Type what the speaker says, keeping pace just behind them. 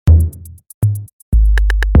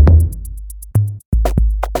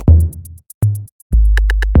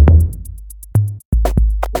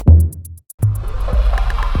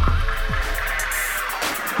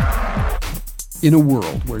In a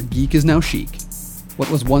world where geek is now chic, what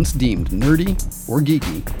was once deemed nerdy or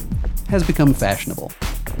geeky has become fashionable.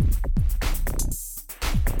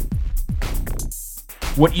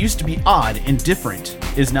 What used to be odd and different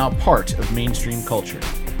is now part of mainstream culture.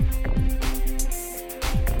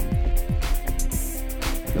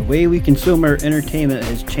 The way we consume our entertainment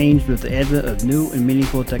has changed with the advent of new and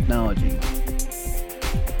meaningful technology.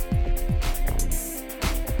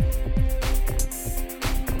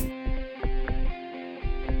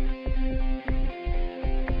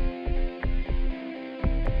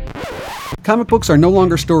 Comic books are no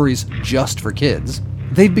longer stories just for kids.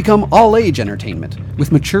 They've become all-age entertainment,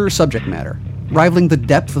 with mature subject matter, rivaling the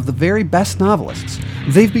depth of the very best novelists.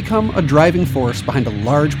 They've become a driving force behind a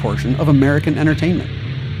large portion of American entertainment.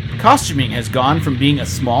 Costuming has gone from being a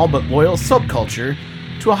small but loyal subculture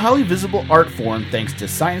to a highly visible art form thanks to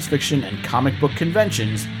science fiction and comic book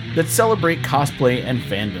conventions that celebrate cosplay and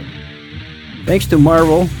fandom. Thanks to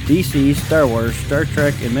Marvel, DC, Star Wars, Star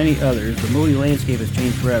Trek, and many others, the movie landscape has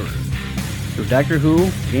changed forever. Through Doctor Who,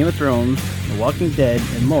 Game of Thrones, The Walking Dead,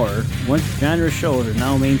 and more, once genre shows are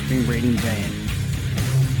now mainstream rating giants.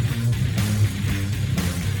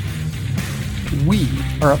 We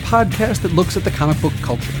are a podcast that looks at the comic book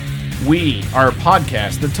culture. We are a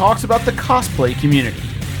podcast that talks about the cosplay community.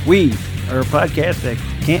 We are a podcast that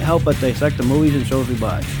can't help but dissect the movies and shows we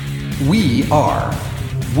watch. We are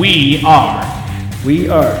We are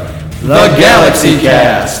The Galaxy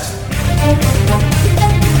Cast.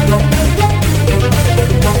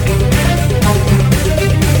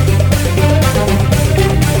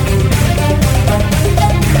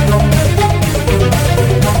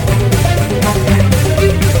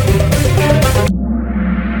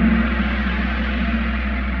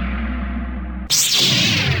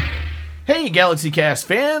 Hey, Galaxy Cast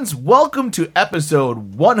fans, welcome to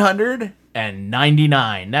episode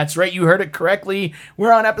 199. That's right, you heard it correctly.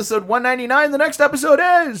 We're on episode 199. The next episode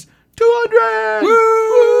is 200.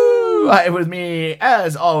 Woo! I have with me,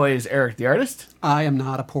 as always, Eric the Artist. I am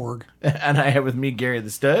not a porg. And I have with me Gary the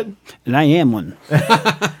Stud. And I am one.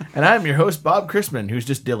 And I'm your host, Bob Chrisman, who's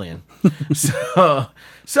just Dillian.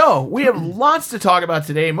 So, we have lots to talk about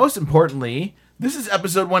today. Most importantly, this is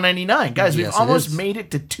episode 199. Guys, we've almost made it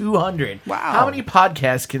to 200. Wow. How many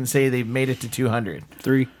podcasts can say they've made it to 200?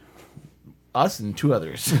 3. Us and 2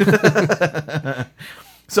 others.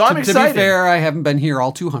 So I'm excited. To be fair, I haven't been here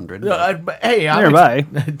all 200. Hey, Nearby.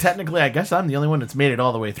 Technically, I guess I'm the only one that's made it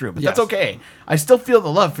all the way through, but Yes. that's okay. I still feel the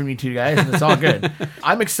love from you two guys, and it's all good.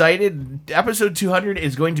 I'm excited. Episode 200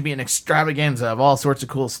 is going to be an extravaganza of all sorts of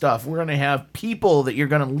cool stuff. We're going to have people that you're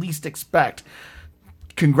going to least expect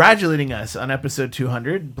congratulating us on episode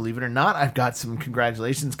 200. Believe it or not, I've got some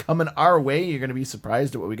congratulations coming our way. You're going to be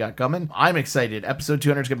surprised at what we got coming. I'm excited. Episode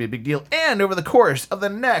 200 is going to be a big deal. And over the course of the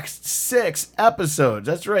next 6 episodes,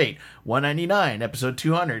 that's right, 199, episode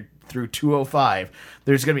 200 through 205,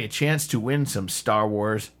 there's going to be a chance to win some Star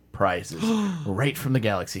Wars prizes right from the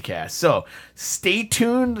Galaxy Cast. So stay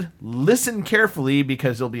tuned, listen carefully,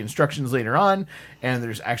 because there'll be instructions later on, and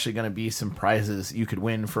there's actually going to be some prizes you could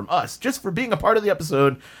win from us just for being a part of the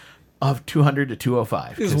episode of 200 to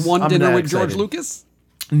 205. Is one dinner with George Lucas?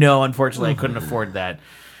 No, unfortunately, I couldn't afford that.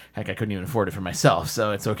 Heck, I couldn't even afford it for myself,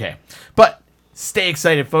 so it's okay. But stay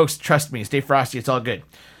excited, folks. Trust me. Stay frosty. It's all good.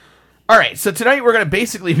 All right, so tonight we're going to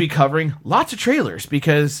basically be covering lots of trailers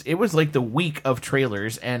because it was like the week of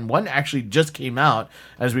trailers, and one actually just came out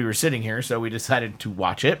as we were sitting here, so we decided to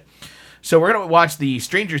watch it. So we're going to watch the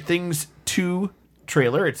Stranger Things 2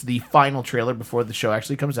 trailer. It's the final trailer before the show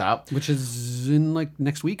actually comes out. Which is in like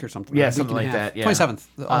next week or something. Yeah, Like something like that. Yeah. 27th.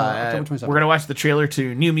 October 27th. We're going to watch the trailer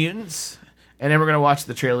to New Mutants, and then we're going to watch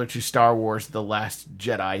the trailer to Star Wars The Last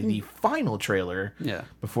Jedi, the final trailer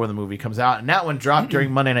before the movie comes out. And that one dropped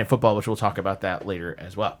during Monday Night Football, which we'll talk about that later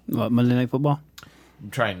as well. What, Monday Night Football?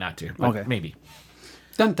 I'm trying not to, but Okay. maybe.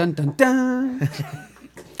 Dun, dun, dun, dun.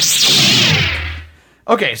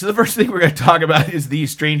 Okay, so the first thing we're going to talk about is the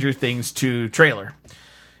Stranger Things 2 trailer.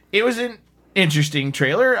 It was an interesting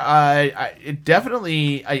trailer. It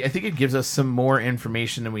definitely, I think it gives us some more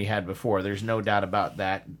information than we had before. There's no doubt about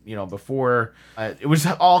that. You know, before, it was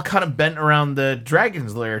all kind of bent around the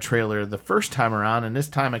Dragon's Lair trailer the first time around, and this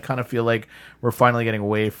time I kind of feel like we're finally getting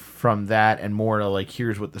away from that and more to like,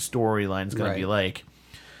 here's what the storyline's going to be like.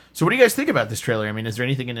 So what do you guys think about this trailer? I mean, is there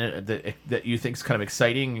anything in it that you think is kind of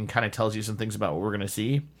exciting and kind of tells you some things about what we're going to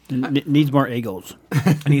see? It needs more egos.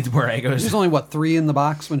 It needs more egos. There's only, 3 in the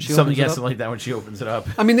box when she opens it up? Something like that when she opens it up.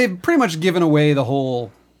 I mean, they've pretty much given away the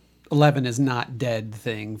whole 11 is not dead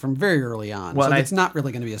thing from very early on. Well, so it's not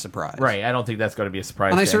really going to be a surprise. Right. I don't think that's going to be a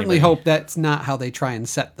surprise. And I to certainly anybody. hope that's not how they try and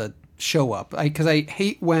set the show up. Because I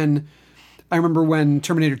hate when I remember when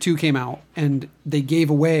Terminator 2 came out and they gave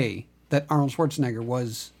away that Arnold Schwarzenegger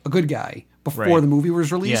was a good guy before the movie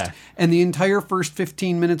was released. Yeah. And the entire first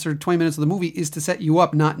 15 minutes or 20 minutes of the movie is to set you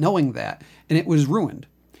up not knowing that. And it was ruined.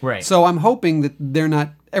 Right. So I'm hoping that they're not...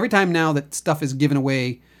 Every time now that stuff is given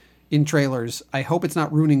away in trailers, I hope it's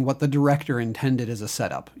not ruining what the director intended as a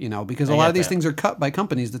setup, because a lot of these things are cut by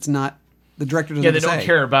companies that's not... The director doesn't Yeah, they say. don't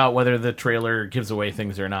care about whether the trailer gives away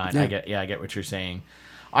things or not. Yeah. I get what you're saying.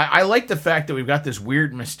 I like the fact that we've got this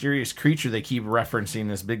weird, mysterious creature they keep referencing,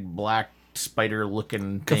 this big black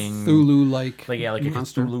spider-looking thing. Cthulhu-like Like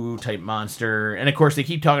monster. a Cthulhu-type monster. And, of course, they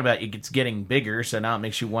keep talking about it's getting bigger, so now it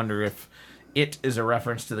makes you wonder if it is a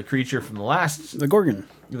reference to the creature from The Gorgon.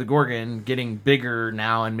 the Gorgon getting bigger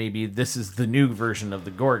now, and maybe this is the new version of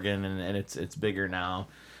the Gorgon, and it's bigger now.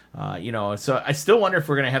 So I still wonder if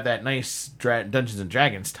we're going to have that nice Dungeons and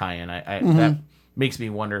Dragons tie-in. That makes me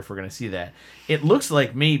wonder if we're going to see that. It looks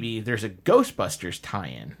like maybe there's a Ghostbusters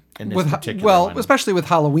tie-in in this particular one. Especially with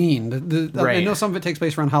Halloween. I Right. know some of it takes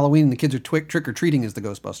place around Halloween, and the kids are trick-or-treating as the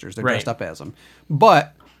Ghostbusters. They're Right. dressed up as them.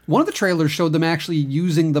 But one of the trailers showed them actually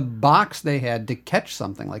using the box they had to catch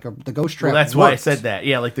something, like the ghost trap. Well, that's why I worked. said that.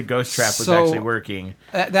 Yeah, like the ghost trap was So- actually working.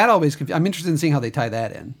 That always I'm interested in seeing how they tie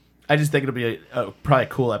that in. I just think it'll be probably a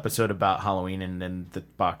cool episode about Halloween, and then the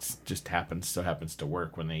box just happens to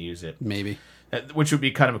work when they use it. Maybe. Which would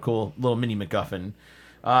be kind of a cool little mini MacGuffin.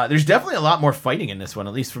 There's definitely a lot more fighting in this one,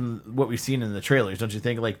 at least from what we've seen in the trailers, don't you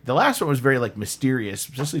think? Like, the last one was very, mysterious,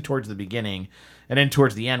 especially towards the beginning. And then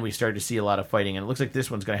towards the end, we started to see a lot of fighting. And it looks like this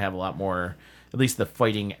one's going to have a lot more, at least the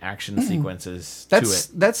fighting action sequences to it.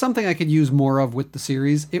 That's something I could use more of with the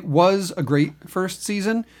series. It was a great first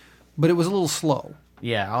season, but it was a little slow.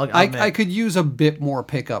 Yeah, I'll admit. I could use a bit more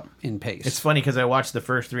pickup in pace. It's funny because I watched the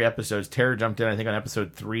first 3 episodes. Tara jumped in, I think, on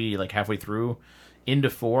episode 3, halfway through, into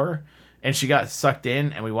 4. And she got sucked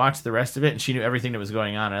in, and we watched the rest of it, and she knew everything that was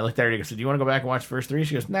going on. And I looked at her and I said, "Do you want to go back and watch the first 3?"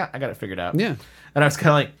 She goes, "Nah, I got it figured out." Yeah. And I was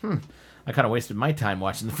kind of like, I kind of wasted my time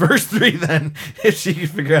watching the first 3 then, if she could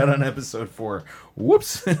figure out on episode 4.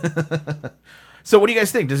 Whoops. So what do you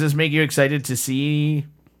guys think? Does this make you excited to see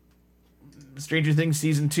Stranger Things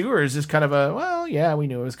Season 2, or is this kind of we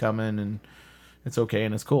knew it was coming, and it's okay,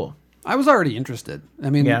 and it's cool? I was already interested. I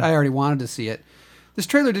mean, Yeah. I already wanted to see it. This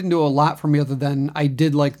trailer didn't do a lot for me other than I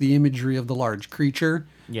did like the imagery of the large creature.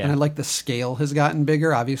 Yeah. And I like the scale has gotten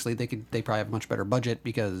bigger. Obviously, they probably have a much better budget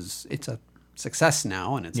because it's a success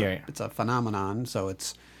now and it's a phenomenon. So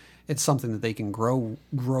it's something that they can grow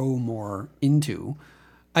more into.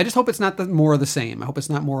 I just hope it's not more of the same. I hope it's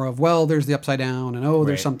not more of, there's the Upside Down and there's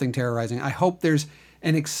Right. something terrorizing. I hope there's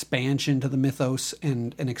an expansion to the mythos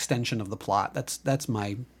and an extension of the plot. That's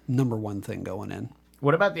my number one thing going in.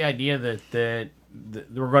 What about the idea that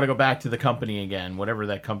we're going to go back to the company again, whatever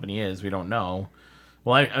that company is? We don't know.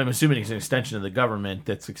 Well, I'm assuming it's an extension of the government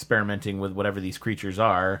that's experimenting with whatever these creatures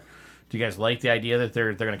are. Do you guys like the idea that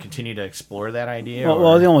they're going to continue to explore that idea?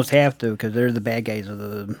 Well, they almost have to because they're the bad guys of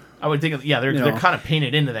the. I would think, they're kind of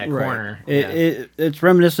painted into that corner. It's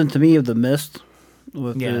reminiscent to me of The Mist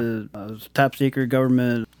with Yeah. the top secret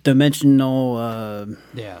government dimensional The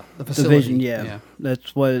facility. division. Yeah,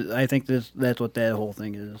 that's what I think. That's what that whole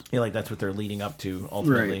thing is. Yeah, that's what they're leading up to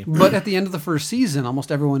ultimately. Right. But at the end of the first season,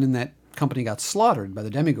 almost everyone in that company got slaughtered by the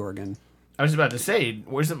Demogorgon. I was about to say,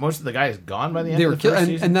 wasn't most of the guys gone by the end They of were the killed, first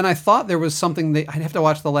and, season? and then I thought there was something. I'd have to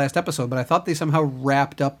watch the last episode, but I thought they somehow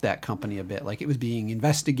wrapped up that company a bit, like it was being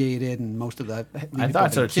investigated, and most of the I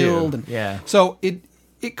thought so too. killed. And Yeah. So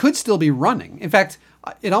it could still be running. In fact,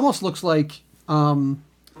 it almost looks like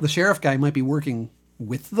the sheriff guy might be working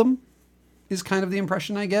with them. Is kind of the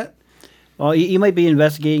impression I get. Well, you might be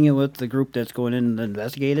investigating it with the group that's going in to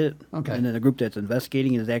investigate it. Okay. And then the group that's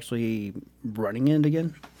investigating is actually running it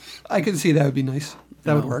again. I could see that would be nice.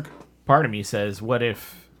 That would work. Part of me says, what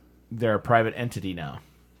if they're a private entity now?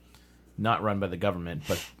 Not run by the government,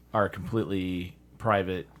 but are a completely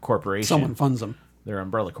private corporation. Someone funds them. They're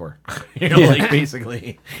Umbrella Corps.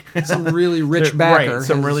 Basically. Some really rich backer. Right,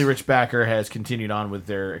 some has- really rich backer has continued on with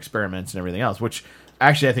their experiments and everything else, which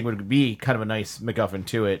actually I think would be kind of a nice MacGuffin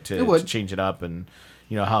to it to change it up, and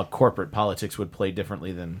how corporate politics would play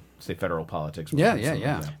differently than, say, federal politics.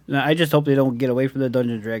 Yeah. Now, I just hope they don't get away from the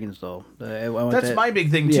Dungeons and Dragons, though. I want That's that. my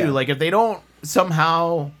big thing, too. Yeah. Like, if they don't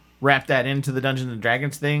somehow wrap that into the Dungeons and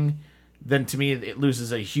Dragons thing, then to me it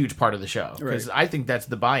loses a huge part of the show. Because I think that's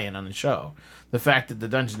the buy-in on the show. The fact that the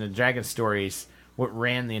Dungeons and Dragons stories what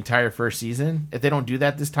ran the entire first season, if they don't do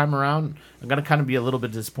that this time around, I'm going to kind of be a little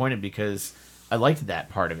bit disappointed because I liked that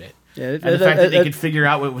part of it. Yeah, and the fact that they could figure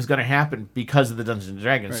out what was going to happen because of the Dungeons and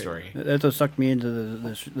Dragons story. That's what sucked me into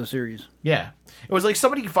the series. Yeah. It was like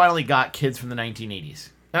somebody finally got kids from the 1980s.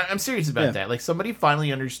 I'm serious about that. Like, somebody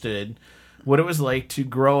finally understood what it was like to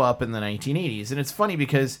grow up in the 1980s. And it's funny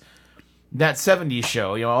because that 70s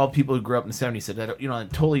show, all people who grew up in the 70s said that,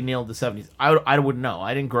 it totally nailed the 70s. I wouldn't know.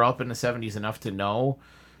 I didn't grow up in the 70s enough to know.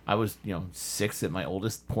 I was, 6 at my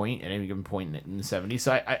oldest point at any given point in the 70s.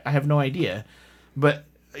 So I have no idea. But,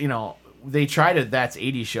 they tried a That's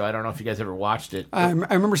 80s show. I don't know if you guys ever watched it. I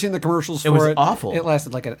remember seeing the commercials for it. It was awful. It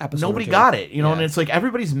lasted like an episode. Nobody got it, and it's like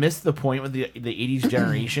everybody's missed the point with the 80s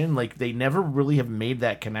generation. Like, they never really have made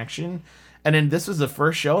that connection. And then this was the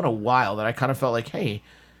first show in a while that I kind of felt like, hey,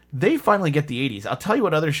 they finally get the 80s. I'll tell you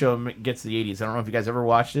what other show gets the 80s. I don't know if you guys ever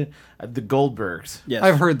watched it. The Goldbergs. Yes.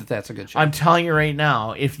 I've heard that that's a good show. I'm telling you right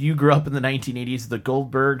now, if you grew up in the 1980s, the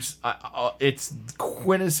Goldbergs, it's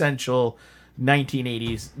quintessential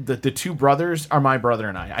 1980s. The two brothers are my brother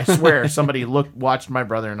and I swear somebody watched my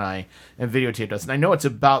brother and I and videotaped us. And I know it's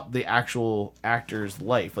about the actual actor's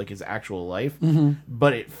life, like his actual life,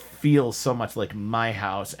 but it feels so much like my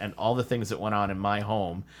house and all the things that went on in my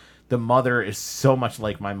home. The mother is so much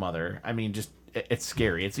like my mother. I mean, just it's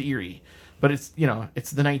scary. It's eerie. But it's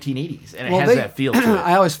it's the 1980s and it has that feel to it.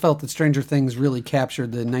 I always felt that Stranger Things really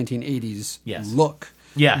captured the 1980s look.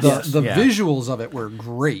 Yes. The visuals of it were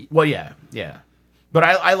great. Well, yeah. But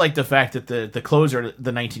I like the fact that the clothes are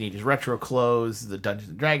the 1980s retro clothes, the Dungeons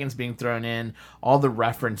and Dragons being thrown in, all the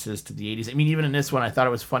references to the 80s. I mean, even in this one, I thought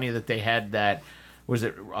it was funny that they had that. Was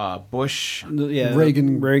it Bush? Yeah,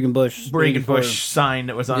 Reagan Bush sign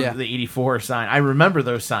that was on the 84 sign. I remember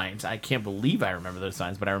those signs. I can't believe I remember those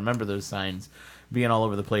signs, but I remember those signs being all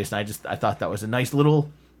over the place. And I thought that was a nice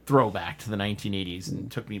little throwback to the 1980s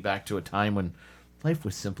and took me back to a time when life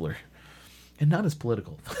was simpler and not as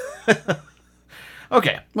political.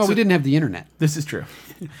 Okay. Well, we didn't have the internet. This is true.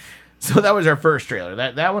 So that was our first trailer.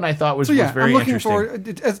 That one I thought was very I'm looking interesting.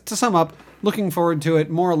 forward, to sum up, looking forward to it.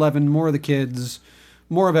 More 11, more of the kids,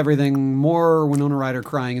 more of everything, more Winona Ryder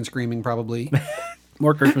crying and screaming probably.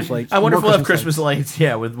 More Christmas lights. I wonder if we'll have Christmas lights,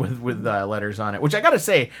 with letters on it. Which I got to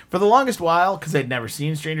say, for the longest while, because I'd never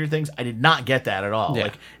seen Stranger Things, I did not get that at all. Yeah.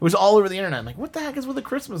 Like, it was all over the internet. I'm like, what the heck is with the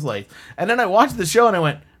Christmas lights? And then I watched the show and I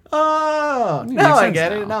went, oh, now I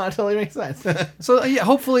get it. Now it totally makes sense. So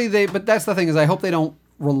hopefully but that's the thing is I hope they don't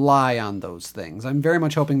rely on those things. I'm very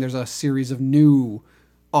much hoping there's a series of new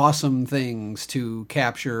awesome things to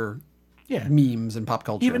capture memes and pop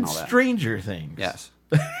culture Even and all that. Stranger Things. Yes.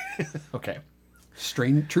 Okay.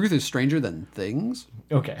 Truth is stranger than things.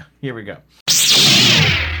 Okay, here we go.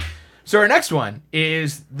 So our next one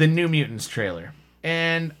is the New Mutants trailer.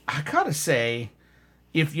 And I gotta say,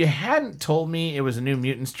 if you hadn't told me it was a New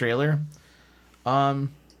Mutants trailer,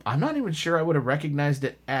 I'm not even sure I would have recognized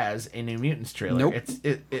it as a New Mutants trailer. Nope.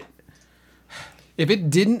 If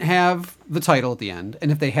it didn't have the title at the end,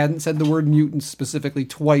 and if they hadn't said the word mutants specifically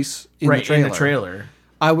twice in the trailer,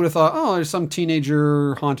 I would have thought, oh, there's some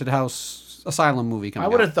teenager haunted house asylum movie coming out.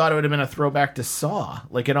 I would have thought it would have been a throwback to Saw.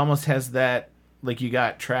 Like, it almost has that, like, you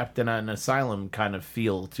got trapped in an asylum kind of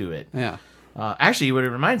feel to it. Yeah. Actually, what it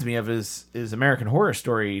reminds me of is American Horror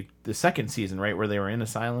Story, the second season, right, where they were in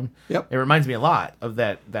asylum. Yep. It reminds me a lot of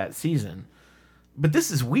that season. But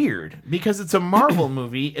this is weird because it's a Marvel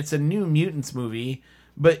movie. It's a New Mutants movie,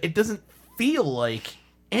 but it doesn't feel like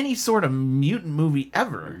any sort of mutant movie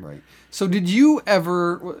ever. Right. So did you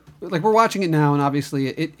ever, like, we're watching it now, and obviously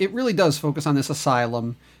it really does focus on this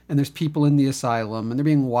asylum, and there's people in the asylum, and they're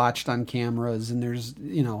being watched on cameras, and there's,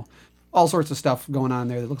 all sorts of stuff going on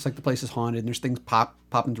there that looks like the place is haunted, and there's things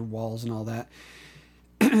popping through walls and all that.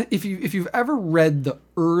 If you've ever read the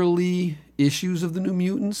early issues of the New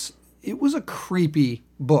Mutants, it was a creepy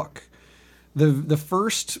book. The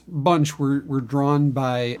first bunch were drawn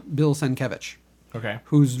by Bill Sienkiewicz. Okay.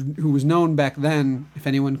 Who was known back then, if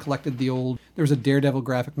anyone collected there was a Daredevil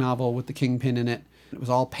graphic novel with the Kingpin in it. It was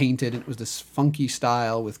all painted, and it was this funky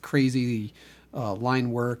style with crazy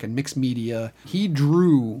line work and mixed media. He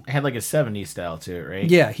drew... It had like a 70s style to it, right?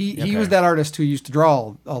 Yeah, he was that artist who used to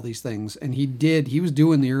draw all these things, and he was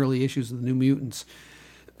doing the early issues of the New Mutants.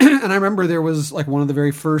 And I remember there was, like, one of the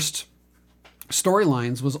very first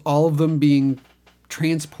storylines was all of them being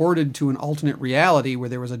transported to an alternate reality where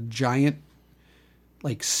there was a giant,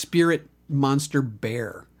 like, spirit monster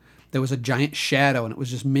bear. There was a giant shadow, and it was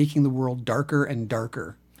just making the world darker and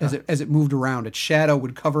darker as it moved around. Its shadow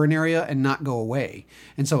would cover an area and not go away,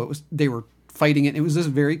 and so they were fighting it. It was this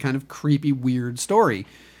very kind of creepy, weird story.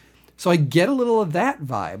 So I get a little of that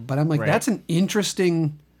vibe, but I'm like, That's an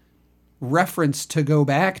interesting reference to go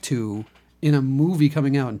back to in a movie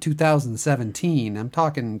coming out in 2017. I'm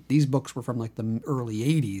talking, these books were from like the early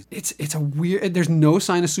 80s. It's a weird, there's no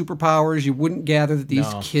sign of superpowers. You wouldn't gather that these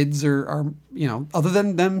kids are, you know, other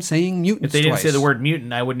than them saying mutants If they didn't twice. say the word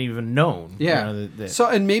mutant, I wouldn't even known. Yeah. You know, that- So,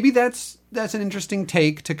 and maybe that's an interesting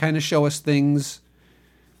take to kind of show us things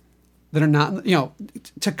that are not, you know,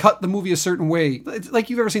 to cut the movie a certain way. It's like,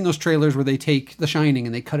 you've ever seen those trailers where they take The Shining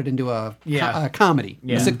and they cut it into a comedy, a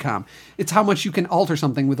sitcom. It's how much you can alter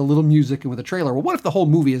something with a little music and with a trailer. Well, what if the whole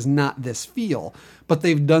movie is not this feel? But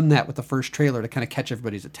they've done that with the first trailer to kind of catch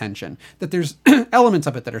everybody's attention. That there's elements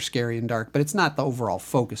of it that are scary and dark, but it's not the overall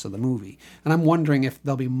focus of the movie. And I'm wondering if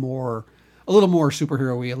there'll be a little more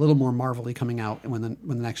superhero-y, a little more Marvel-y coming out when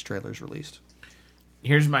the next trailer is released.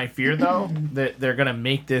 Here's my fear, though, that they're going to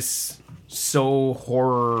make this so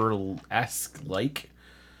horror-esque like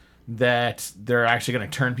that they're actually going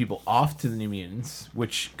to turn people off to the New Mutants,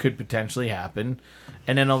 which could potentially happen.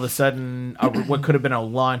 And then all of a sudden, what could have been a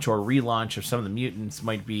launch or relaunch of some of the mutants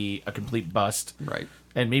might be a complete bust. Right.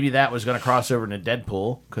 And maybe that was going to cross over into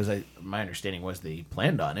Deadpool, because my understanding was they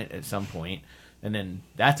planned on it at some point, and then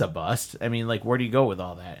that's a bust. I mean, like, where do you go with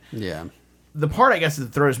all that? Yeah. The part, I guess,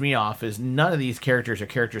 that throws me off is none of these characters are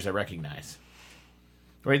characters I recognize.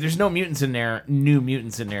 Right? There's no mutants in there, new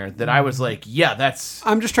mutants in there that I was like, yeah, that's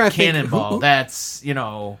I'm just trying to think Cannonball. That's, you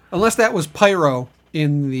know... Unless that was Pyro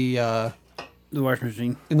in the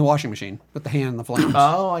washing machine with the hand and the flames.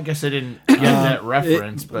 Oh, I guess I didn't get that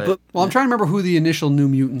reference, but... Well, I'm trying to remember who the initial New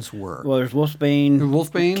Mutants were. Well, there's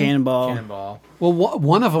Wolfsbane, Cannonball. Well,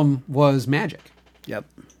 one of them was Magic. Yep.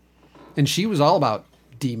 And she was all about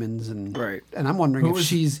demons and Right. And I'm wondering if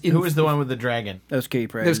she's in. Who was the one with the dragon? That was Kitty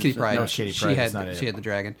Pryde. There was Kitty Pryde. No, Kitty Pryde, that's not it. She had the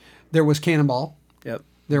dragon. There was Cannonball. Yep.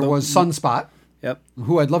 There was Sunspot, Yep.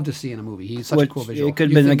 who I'd love to see in a movie. He's such Which a cool visual. it could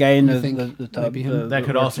have You been the think- guy in you the think tub. might be him? That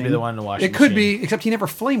could also be the one in the washing It could machine. be, except he never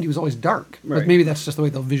flamed. He was always dark. But Right. maybe that's just the way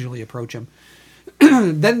they'll visually approach him.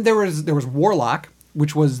 Then there was Warlock,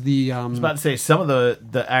 which was the I was about to say, some of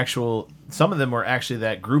some of them were actually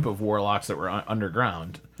that group of warlocks that were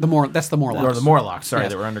underground. that's the Morlocks. Or the Morlocks, sorry,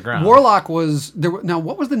 Yes. that were underground. Warlock was there. Now,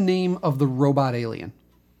 what was the name of the robot alien?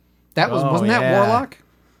 That was Oh, wasn't that yeah. Warlock?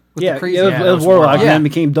 With Yeah, the crazy it was, Yeah, it that was was Warlock, Warlock. and Yeah. then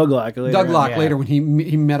became Douglock later. Douglock Yeah. later when he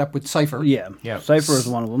met up with Cypher. Yeah. Yep. Cypher was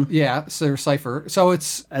one of them. Yeah, so Cypher. So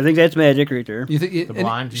it's I think that's Magic right there. you think The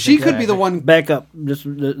blonde, you she think could that- be the one. Back up. Just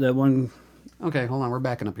that one Okay, hold on. We're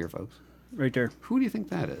backing up here, folks. right there. Who do you think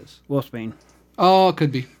that is? Wolfsbane. Oh, it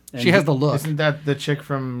could be. She And has the look. Isn't that the chick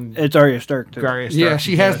from It's Arya Stark, too. Arya Stark Yeah, from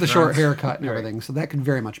she Game has of the short Thrones? haircut and everything, so that could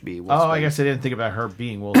very much be. Oh, I Wolfsbane. guess I didn't think about her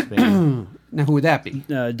being Wolfsbane. Now, who would that be?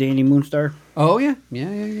 Danny Moonstar. Oh, yeah.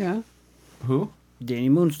 Yeah. Who? Danny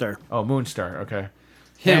Moonstar. Oh, Moonstar. Okay.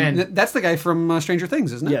 Him. And- That's the guy from Stranger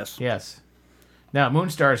Things, isn't it? Yes. Yes. Now,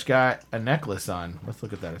 Moonstar's got a necklace on. Let's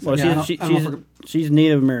look at that. Well, Yeah, I don't know she's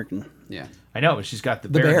Native American. Yeah. I know, but she's got the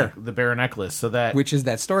bear. bear necklace. So that Which is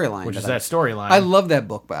that storyline. is that storyline. I love that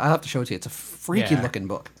book, but I'll have to show it to you. It's a freaky Yeah. looking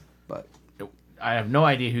book. But I have no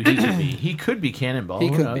idea who he could be. He could be Cannonball. He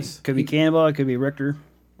Who could knows? Could be Cannonball. It could be Richter.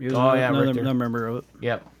 He was Oh, yeah, another Richter. member of it.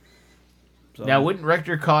 Yep. So, Now, wouldn't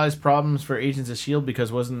Richter cause problems for Agents of S.H.I.E.L.D.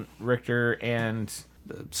 because wasn't Richter and...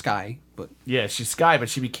 Sky, but Yeah, she's Skye, but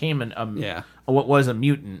she became Yeah. what was a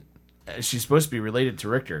mutant. She's supposed to be related to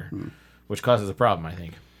Richter, which causes a problem, I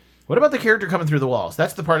think. What about the character coming through the walls?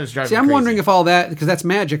 That's the part that's driving see, me I'm crazy. wondering if all that, because that's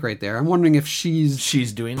magic right there. I'm wondering if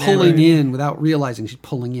she's doing that, pulling right? in without realizing she's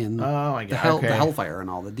pulling in Oh, I the get the hellfire and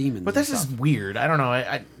all the demons. But and this is stuff. weird. I don't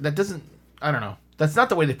know. That doesn't... I don't know. That's not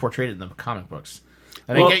the way they portrayed it in the comic books.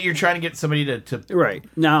 And Well- I get you're trying to get somebody to Right.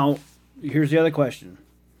 Now, here's the other question.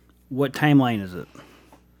 What timeline is it?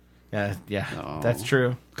 yeah, that's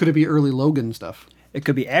true. Could it be early Logan stuff? It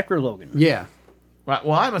could be after Logan. Yeah.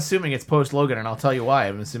 Well, I'm assuming it's post-Logan, and I'll tell you why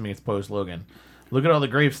I'm assuming it's post-Logan. Look at all the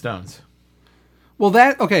gravestones. Well,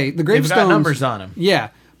 the They've gravestones got numbers on them.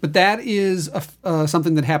 Yeah, but that is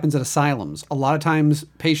something that happens at asylums. A lot of times,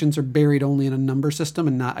 patients are buried only in a number system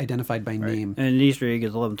and not identified by name. And the Easter egg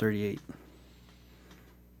is 1138.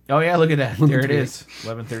 Oh, yeah, look at that. There it is.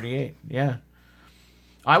 1138. Yeah.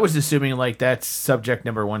 I was assuming, like, that's subject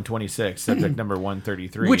number 126, subject number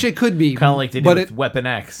 133. Which it could be, Kind of like they did but with Weapon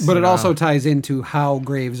X. But you it know? also ties into how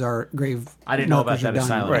grave I didn't know about markers are that done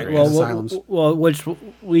asylum. at Right, asylums. Well, which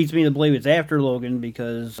leads me to believe it's after Logan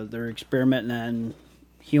because they're experimenting on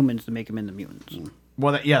humans to make them into mutants.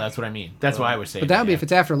 Well, that's what I mean. That's what I was saying. But that would be yeah. if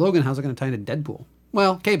it's after Logan. How's it going to tie into Deadpool?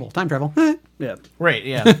 Well, Cable, time travel. Yeah. Right,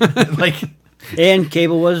 yeah. Like, And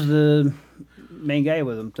Cable was the main guy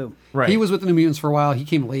with them, too. right. He was with the New Mutants for a while. He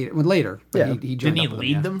came later. But Yeah. he joined Didn't he up with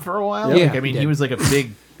lead yeah. them for a while? Yeah, Like, I he mean, did. he was like a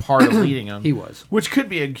big part of leading them. He was. Which could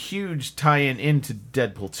be a huge tie-in into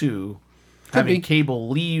Deadpool 2. having be. Cable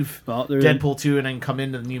leave Well, there- Deadpool 2 and then come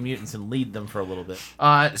into the New Mutants and lead them for a little bit.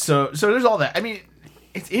 So there's all that. I mean,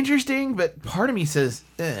 it's interesting, but part of me says,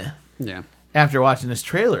 Yeah. after watching this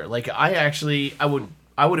trailer. Like, I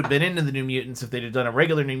would have been into the New Mutants if they'd have done a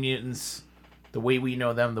regular New Mutants, the way we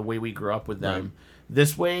know them, the way we grew up with them. Right.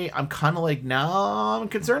 This way, I'm kind of like, now I'm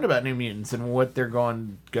concerned about New Mutants and what they're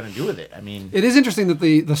going to do with it. I mean, It is interesting that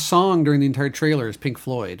the song during the entire trailer is Pink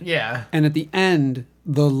Floyd. yeah. And at the end,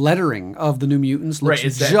 the lettering of the New Mutants looks Right,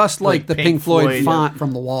 is that, just like the Pink Floyd font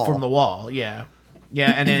from the wall. From the wall, yeah.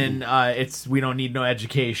 Yeah, and then it's We Don't Need No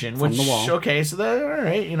Education, which, the wall. okay, so that, all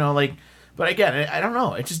right, you know, like, but again, I don't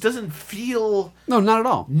know. It just doesn't feel No, not at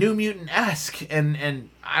all. New Mutant-esque, and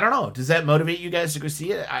I don't know. Does that motivate you guys to go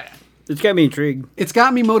see it? It's got me intrigued. It's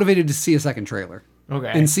got me motivated to see a second trailer.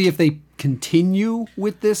 Okay. And see if they continue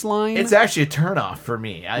with this line. It's actually a turnoff for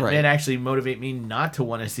me. Right. It actually motivate me not to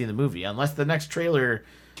want to see the movie unless the next trailer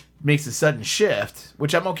makes a sudden shift,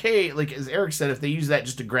 which I'm okay. Like as Eric said, if they use that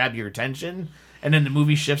just to grab your attention and then the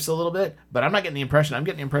movie shifts a little bit, but I'm not getting the impression. I'm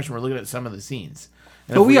getting the impression we're looking at some of the scenes.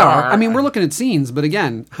 And But if we are. I mean, we're looking at scenes, but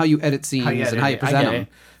again, how you edit scenes and how you present them.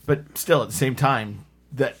 But still, at the same time,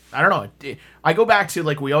 that I don't know. I go back to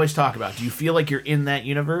like we always talk about. Do you feel like you're in that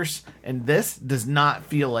universe? And this does not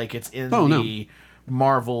feel like it's in the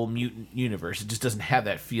Marvel mutant universe. It just doesn't have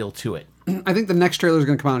that feel to it. I think the next trailer is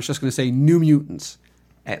going to come out. It's just going to say New Mutants.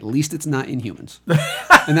 At least it's not Inhumans,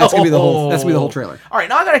 and that's going to be the whole. That's going to be the whole trailer. All right,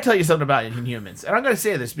 now I got to tell you something about Inhumans, and I'm going to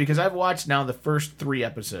say this because I've watched now the first 3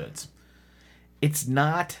 episodes. It's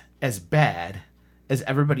not as bad as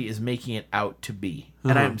everybody is making it out to be,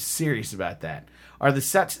 and I'm serious about that. Are the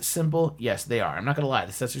sets simple? Yes, they are. I'm not going to lie.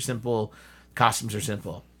 The sets are simple. Costumes are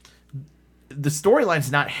simple. The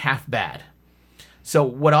storyline's not half bad. So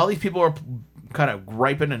what all these people are kind of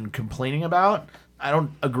griping and complaining about, I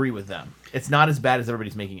don't agree with them. It's not as bad as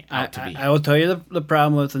everybody's making it out to be. I will tell you the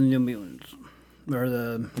problem with the New Mutants. Or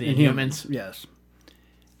the Inhumans? Yes.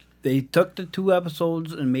 They took the 2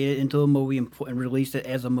 episodes and made it into a movie and released it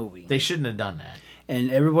as a movie. They shouldn't have done that. And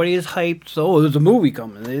everybody is hyped, so there's a movie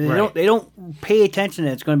coming. Right. They don't pay attention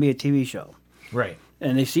that it's going to be a TV show. Right.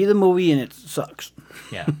 And they see the movie and it sucks.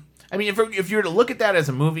 Yeah. I mean, if you were to look at that as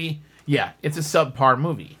a movie, yeah, it's a subpar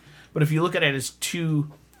movie. But if you look at it as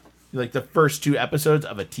the first 2 episodes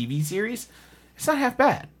of a TV series, it's not half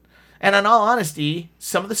bad. And in all honesty,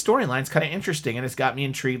 some of the storyline's kind of interesting, and it's got me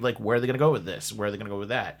intrigued, like, where are they going to go with this? Where are they going to go with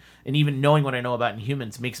that? And even knowing what I know about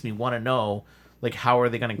Inhumans makes me want to know, like, how are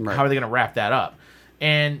they going to wrap that up?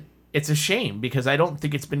 And it's a shame, because I don't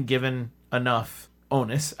think it's been given enough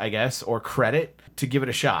onus, I guess, or credit to give it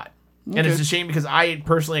a shot. Okay. And it's a shame because I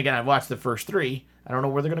personally, again, I've watched the first 3. I don't know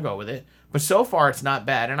where they're going to go with it. But so far, it's not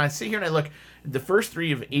bad. And I sit here and I look, the first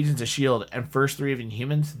 3 of Agents of S.H.I.E.L.D. and first 3 of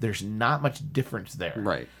Inhumans, there's not much difference there.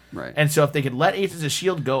 Right. And so if they could let Agents of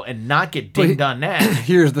S.H.I.E.L.D. go and not get dinged on that.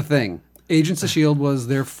 Here's the thing. Agents of S.H.I.E.L.D. was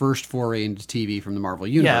their first foray into TV from the Marvel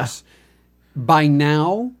Universe. Yeah. By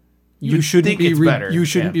now, you shouldn't be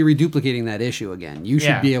reduplicating that issue again. You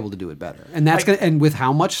should be able to do it better. And that's and with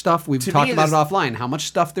how much stuff we've talked about it offline, how much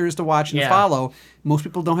stuff there is to watch and follow, most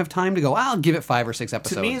people don't have time to go, I'll give it 5 or 6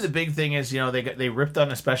 episodes. To me, the big thing is, they ripped on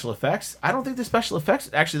the special effects. I don't think the special effects,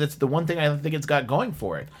 actually, that's the one thing I think it's got going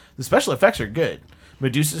for it. The special effects are good.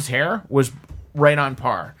 Medusa's hair was right on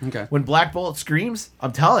par. Okay. When Black Bolt screams,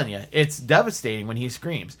 I'm telling you, it's devastating when he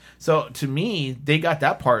screams. So to me, they got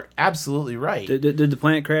that part absolutely right. Did the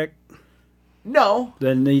planet crack? No.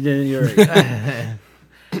 Then they didn't. You're right.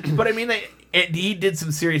 But I mean, he did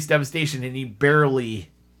some serious devastation, and he barely,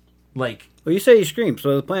 like. Well, you say he screamed,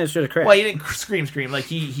 so the planet should have crashed. Well, he didn't scream. Like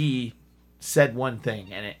he said one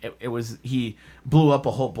thing, and it was he blew up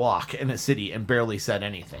a whole block in a city and barely said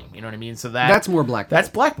anything. You know what I mean? So that's more Black Bolt. That's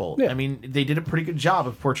Black Bolt. Yeah. I mean, they did a pretty good job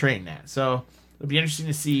of portraying that. So it'll be interesting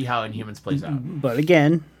to see how Inhumans plays out. But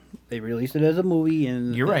again, they released it as a movie,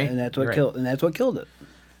 and you're right, and that's what killed. And that's what killed it.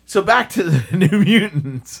 So back to the New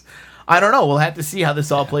Mutants. I don't know. We'll have to see how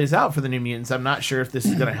this all plays out for the New Mutants. I'm not sure if this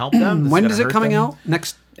is going to help them. When is it coming out?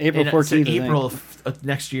 Next April 14th. April of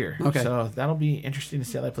next year. Okay. So that'll be interesting to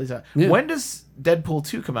see how that plays out. Yeah. When does Deadpool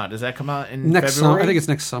 2 come out? Does that come out in next February? summer? I think it's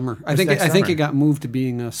next summer. I think it got moved to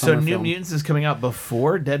being a summer film. So New Mutants is coming out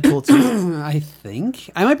before Deadpool 2? I think.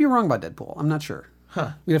 I might be wrong about Deadpool. I'm not sure.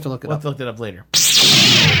 Huh. We have to look it up. We'll have to look that up later.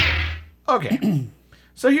 Okay.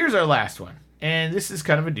 So here's our last one. And this is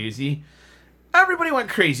kind of a doozy. Everybody went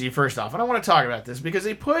crazy, first off, and I want to talk about this because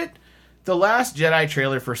they put the Last Jedi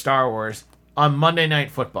trailer for Star Wars on Monday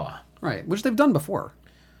Night Football. Right, which they've done before.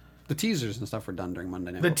 The teasers and stuff were done during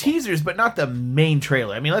Monday Night Football. Teasers, but not the main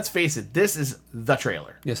trailer. I mean, let's face it, this is the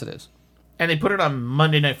trailer. Yes, it is. And they put it on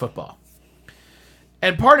Monday Night Football.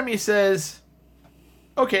 And part of me says,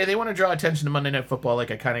 okay, they want to draw attention to Monday Night Football.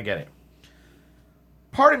 Like, I kind of get it.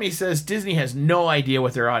 Part of me says Disney has no idea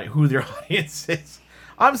what who their audience is.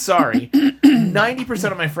 I'm sorry.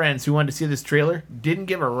 90% of my friends who wanted to see this trailer didn't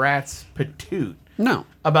give a rat's patoot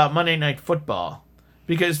about Monday Night Football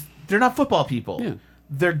because they're not football people. Yeah.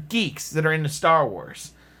 They're geeks that are into Star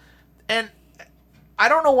Wars. And I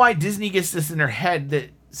don't know why Disney gets this in their head that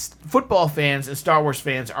football fans and Star Wars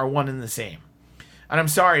fans are one and the same. And I'm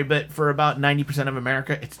sorry, but for about 90% of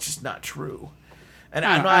America, it's just not true. And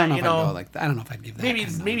I'm not, I don't know if I'd give that.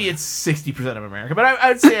 Maybe it's 60% of America, but I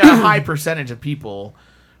would say a high percentage of people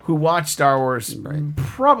who watch Star Wars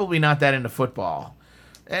probably not that into football.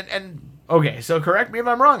 And okay, so correct me if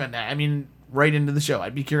I'm wrong on that. I mean, right into the show.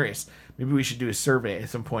 I'd be curious. Maybe we should do a survey at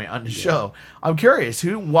some point on the show. I'm curious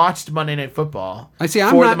who watched Monday Night Football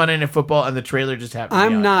the Monday Night Football and the trailer just happened.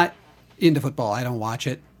 I'm not into football. I don't watch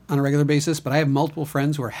it on a regular basis, but I have multiple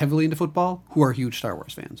friends who are heavily into football who are huge Star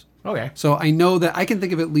Wars fans. Okay. So I know that I can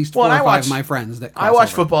think of at least 4 or 5 of my friends that I watch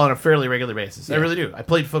over. football on a fairly regular basis. Yeah. I really do. I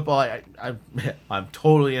played football. I'm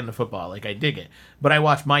totally into football. Like, I dig it. But I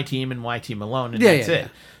watch my team and my team alone, and that's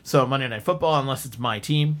it. So Monday Night Football, unless it's my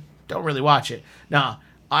team, don't really watch it. Now,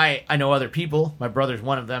 I know other people, my brother's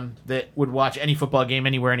one of them, that would watch any football game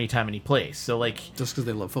anywhere, anytime, any place. So, like... Just because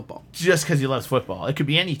they love football. Just because he loves football. It could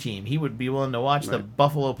be any team. He would be willing to watch the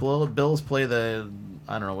Buffalo Bills play the...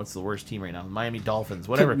 I don't know, what's the worst team right now? Miami Dolphins,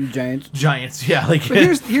 whatever. Giants, yeah. Like, but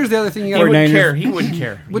here's the other thing you got to remember. He wouldn't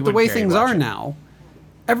care. With the way things are now,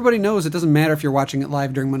 everybody knows it doesn't matter if you're watching it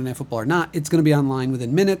live during Monday Night Football or not. It's going to be online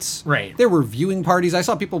within minutes. Right. There were viewing parties. I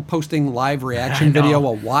saw people posting live reaction video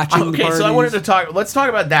while watching the parties. Okay, so I wanted to talk... Let's talk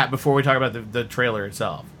about that before we talk about the trailer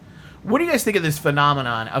itself. What do you guys think of this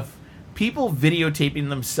phenomenon of people videotaping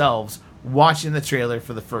themselves watching the trailer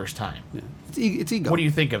for the first time? Yeah. It's ego. What do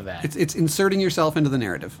you think of that? It's inserting yourself into the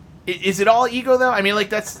narrative. Is it all ego, though? I mean,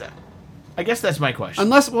 like, I guess that's my question.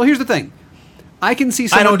 Well, here's the thing. I can see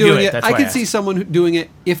someone doing it. I can see someone doing it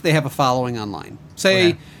if they have a following online.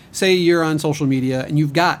 Say you're on social media and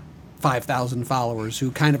you've got 5,000 followers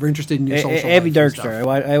who kind of are interested in your social Abby life Darkstar.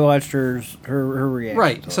 I watched her reaction.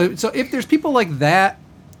 Right. So if there's people like that,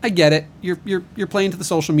 I get it. You're playing to the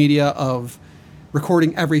social media of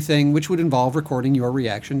recording everything, which would involve recording your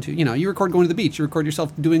reaction to, you record going to the beach, you record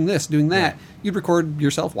yourself doing this, doing that. Yeah. You'd record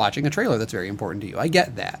yourself watching a trailer that's very important to you. I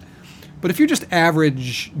get that. But if you're just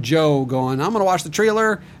average Joe going, I'm going to watch the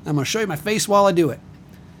trailer, I'm going to show you my face while I do it,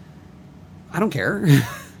 I don't care.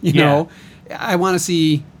 you know, I want to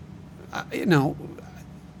see, I don't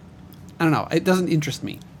know. It doesn't interest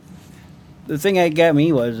me. The thing that got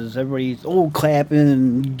me was everybody's clapping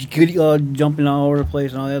and jumping all over the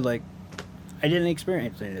place and all that. Like, I didn't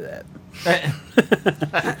experience any of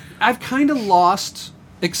that. I've kind of lost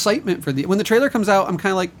excitement for when the trailer comes out. I'm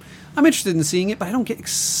kind of like, I'm interested in seeing it, but I don't get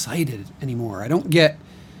excited anymore. I don't get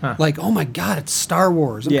like, oh my God, it's Star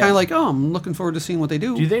Wars. I'm kind of like, I'm looking forward to seeing what they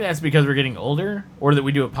do. Do you think that's because we're getting older, or that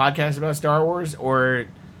we do a podcast about Star Wars, or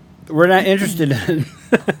we're not interested in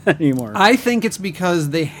it anymore? I think it's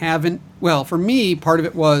because they haven't. Well, for me, part of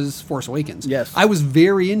it was Force Awakens. Yes, I was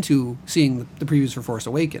very into seeing the previews for Force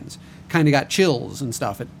Awakens. Kind of got chills and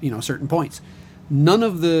stuff at certain points. None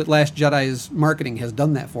of the Last Jedi's marketing has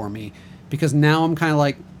done that for me, because now I'm kind of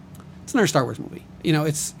like, it's another Star Wars movie.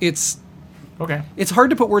 It's okay. It's hard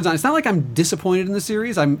to put words on. It's not like I'm disappointed in the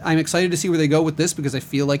series. I'm excited to see where they go with this, because I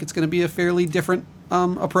feel like it's going to be a fairly different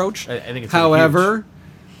approach. I think it's however,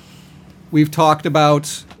 we've talked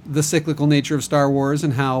about the cyclical nature of Star Wars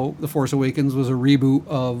and how The Force Awakens was a reboot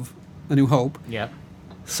of A New Hope. Yeah.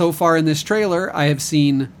 So far in this trailer, I have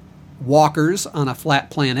seen walkers on a flat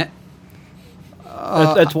planet.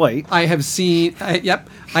 That's white. I have seen.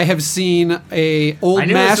 I have seen a old I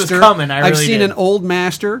knew master. This was coming. I've seen an old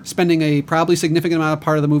master spending a probably significant amount of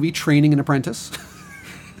part of the movie training an apprentice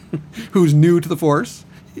who's new to the Force.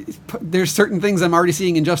 There's certain things I'm already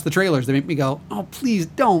seeing in just the trailers that make me go, oh, please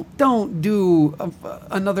don't do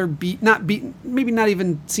another maybe not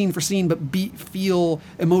even scene for scene, but feel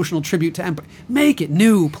emotional tribute to Empire. Make it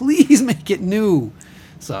new, please make it new.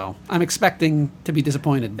 So I'm expecting to be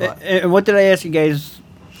disappointed. But. And what did I ask you guys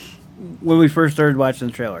when we first started watching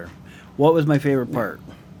the trailer? What was my favorite part?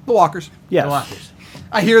 The walkers. Yes. The walkers.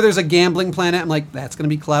 I hear there's a gambling planet. I'm like, that's going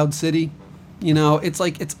to be Cloud City. It's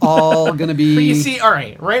like it's all going to be... But you see, all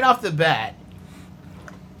right off the bat,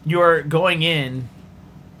 you're going in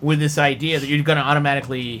with this idea that you're going to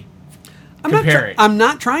automatically compare it. I'm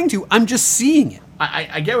not trying to. I'm just seeing it.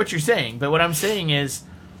 I get what you're saying, but what I'm saying is,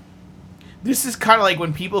 this is kind of like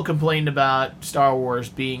when people complained about Star Wars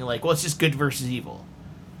being like, well, it's just good versus evil.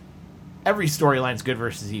 Every storyline's good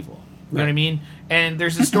versus evil. You know what I mean? And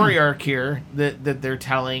there's a story arc here that they're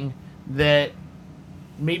telling that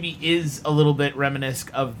maybe is a little bit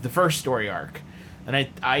reminiscent of the first story arc. And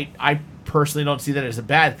I personally don't see that as a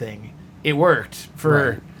bad thing. It worked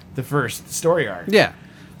for the first story arc. Yeah.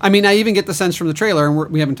 I mean, I even get the sense from the trailer,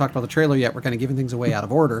 and we haven't talked about the trailer yet. We're kind of giving things away out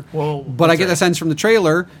of order. Well, but I get the sense from the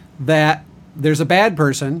trailer that there's a bad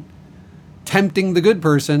person tempting the good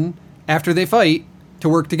person after they fight to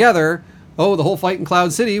work together. Oh, the whole fight in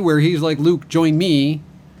Cloud City where he's like, Luke, join me,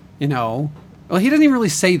 you know. Well, he doesn't even really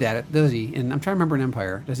say that, does he? And I'm trying to remember in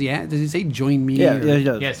Empire. Does he say join me? Yeah, he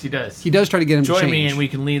does. Yes, he does. He does try to get him to Join change. me and we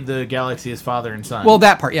can lead the galaxy as father and son. Well,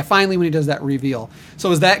 that part. Yeah, finally when he does that reveal.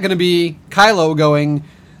 So is that going to be Kylo going,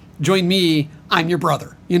 join me, I'm your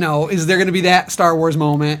brother? You know, is there going to be that Star Wars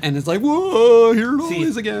moment? And it's like, whoa, here it all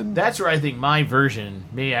is again. That's where I think my version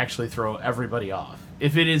may actually throw everybody off.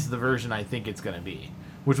 If it is the version I think it's going to be.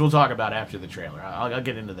 Which we'll talk about after the trailer. I'll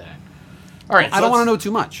get into that. All right. I don't want to know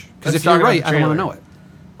too much. Because let's if you're talk about right, the I don't want to trailer. know it.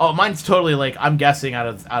 Oh, mine's totally like, I'm guessing out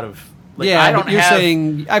of like, Yeah, I don't but you're have,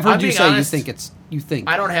 saying, I've heard I'm you being say honest, you think.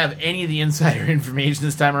 I don't have any of the insider information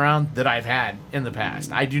this time around that I've had in the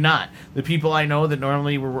past. I do not. The people I know that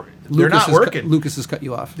normally they're not working. Lucas has cut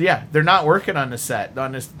you off. Yeah, they're not working on the set,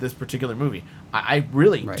 on this particular movie. I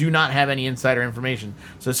really do not have any insider information.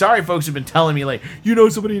 So sorry, folks who've been telling me, like, you know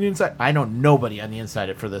somebody on the inside. I know nobody on the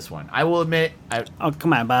inside for this one. I will admit. Oh,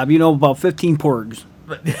 come on, Bob. You know about 15 porgs.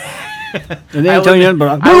 And they I ain't telling you nothing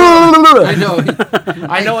but... I know.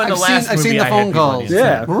 I know in the last I've movie seen the I had phone people on calls.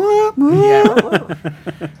 the inside.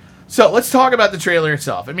 Yeah. So let's talk about the trailer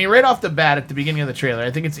itself. I mean, right off the bat at the beginning of the trailer,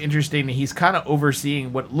 I think it's interesting that he's kind of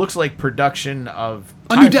overseeing what looks like production of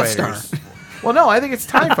A TIE new Death fighters. Star. Well, no, I think it's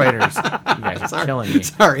TIE fighters. You guys are killing me.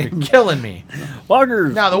 Sorry. You're killing me.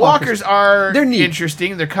 Walkers. Now, the walkers are They're neat.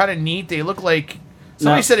 interesting. They're kind of neat. They look like...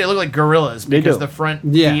 Somebody No. said they look like gorillas They because do. the front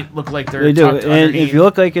Yeah. feet look like they're They do. tucked And underneath. if you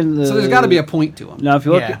look like in the... So there's got to be a point to them. Now, if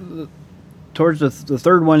you look Yeah. towards the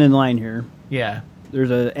third one in line here, Yeah.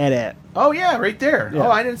 there's a AT-AT. Oh, yeah, right there. Yeah.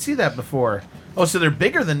 Oh, I didn't see that before. Oh, so they're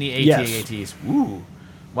bigger than the AT-ATs. Yes. Ooh.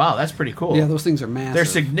 Wow, that's pretty cool. Yeah, those things are massive. They're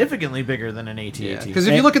significantly bigger than an AT-AT. Because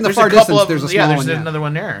if you look in the There's far a couple distance, of there's a them- small yeah, one. there's another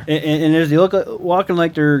one there. And as they look walking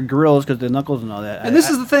like they're gorillas because the knuckles and all that. And this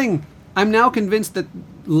is the thing. I'm now convinced that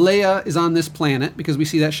Leia is on this planet because we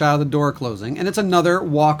see that shot of the door closing, and it's another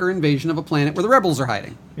Walker invasion of a planet where the rebels are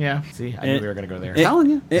hiding. Yeah, see, I knew we were going to go there. Telling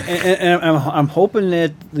you. And I'm hoping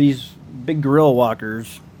that these big gorilla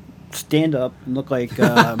walkers stand up and look like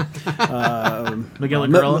Miguel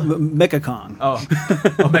Gorilla? Mecha Kong. Oh,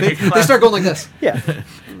 They start going like this. Yeah.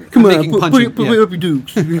 Come on, Making put punching, up yeah. your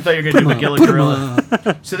dukes. I thought you were going to do Miguel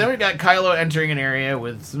Gorilla. So then we got Kylo entering an area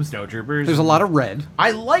with some snowtroopers. There's a lot of red.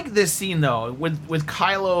 I like this scene though, with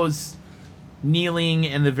Kylo's kneeling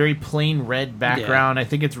and the very plain red background. I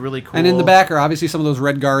think it's really cool. And in the back are obviously some of those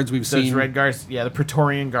red guards we've those seen. red guards, yeah, the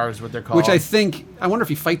Praetorian guards, what they're called. Which I wonder if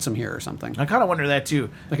he fights them here or something. I kind of wonder that too.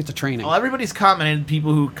 Like it's a training. Well, everybody's commented.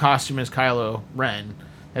 People who costume as Kylo Ren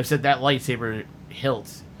have said that lightsaber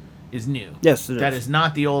hilt is new. Yes, it That is. is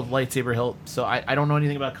not the old lightsaber hilt. So I don't know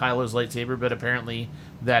anything about Kylo's lightsaber, but apparently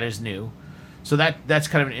that is new. So that's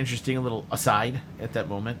kind of an interesting little aside at that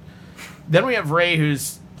moment. Then we have Rey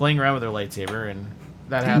who's playing around with her lightsaber, and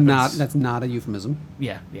that happens. That's not a euphemism.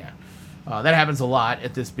 Yeah. That happens a lot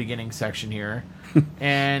at this beginning section here.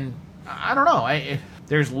 And I don't know.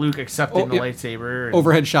 There's Luke accepting the lightsaber. And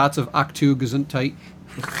Overhead shots of Octu Gesundheit.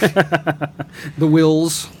 The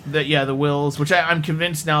Wills. the wills, which I'm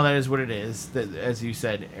convinced now that is what it is, that, as you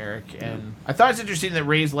said, Eric. And I thought it's interesting that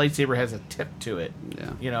Rey's lightsaber has a tip to it.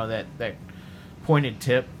 Yeah. You know, that pointed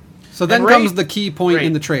tip. So then And Rey- comes the key point Right.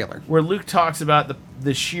 in the trailer. Where Luke talks about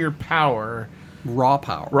the sheer power, Raw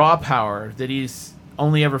power. raw power, that he's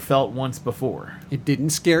only ever felt once before. It didn't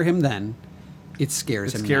scare him then. It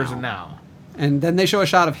scares It him scares now. him now. And then they show a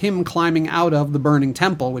shot of him climbing out of the burning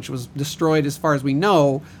temple, which was destroyed, as far as we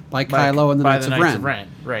know, by Kylo and the by Knights the of Knights Ren. of Ren.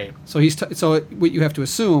 Right. So so what you have to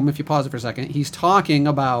assume, if you pause it for a second, he's talking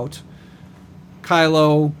about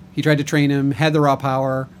Kylo. He tried to train him, had the raw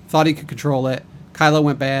power, thought he could control it. Kylo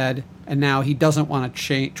went bad, and now he doesn't want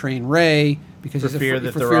to train Rey because For he's fear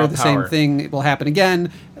that for the fear raw of the same power- thing will happen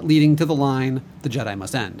again, leading to the line, "The Jedi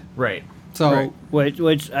must end." Right. So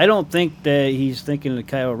Which I don't think that he's thinking of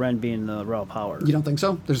Kylo Ren being the raw power. you don't think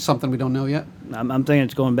so? There's something we don't know yet. I'm thinking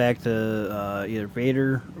it's going back to either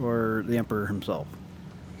Vader or the Emperor himself.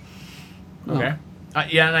 Okay.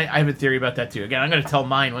 Yeah, and I have a theory about that too. Again, I'm going to tell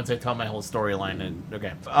mine once I tell my whole storyline. And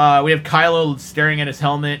okay, we have Kylo staring at his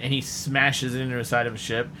helmet, and he smashes it into the side of a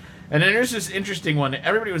ship. And then there's this interesting one.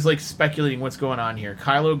 Everybody was like speculating what's going on here.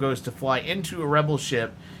 Kylo goes to fly into a rebel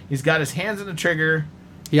ship. He's got his hands on the trigger,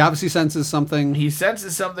 He obviously senses something. He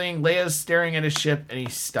senses something. Leia's staring at his ship, and he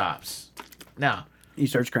stops. Now, He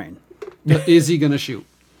starts crying. Is he going to shoot?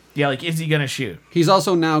 yeah, like, is he going to shoot? He's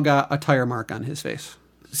also now got a tire mark on his face.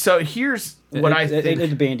 So here's what I think.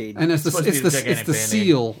 It's a Band-Aid. And it's supposed to be a the gigantic Band-Aid.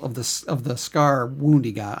 seal of the scar wound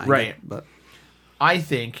he got. Right. But I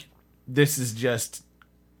think this is just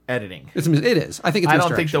editing. it is. I think it's I don't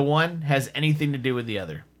think misdirection. the one has anything to do with the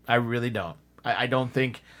other. I really don't. I don't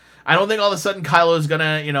think all of a sudden Kylo's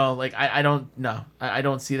gonna, I don't know. I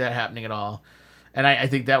don't see that happening at all. And I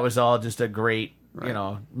think that was all just a great,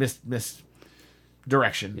 misdirection,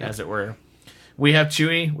 as it were. We have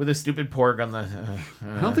Chewie with a stupid porg on the.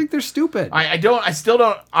 I don't think they're stupid.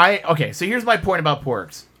 Okay, so here's my point about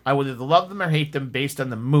porgs. I would either love them or hate them based on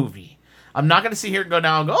the movie. I'm not going to sit here and go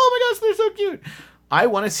down and go, oh my gosh, they're so cute. I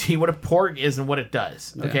want to see what a porg is and what it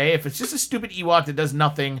does. Okay, if it's just a stupid Ewok that does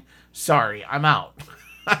nothing, sorry, I'm out.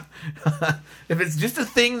 If it's just a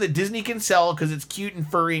thing that Disney can sell because it's cute and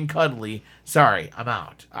furry and cuddly, sorry, I'm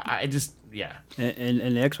out. I just. Yeah.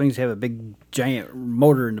 And the X-Wings have a big, giant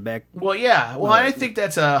motor in the back. Well, yeah. Well, I think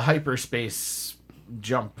that's a hyperspace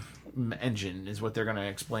jump engine is what they're going to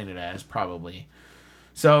explain it as, probably.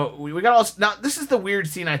 So we got all... Now, this is the weird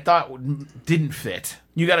scene I thought didn't fit.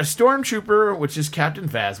 You got a stormtrooper, which is Captain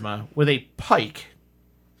Phasma, with a pike,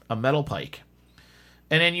 a metal pike.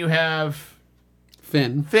 And then you have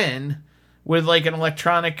Finn with like an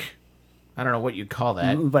electronic... I don't know what you'd call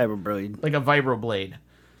that. Vibroblade. Like a vibroblade.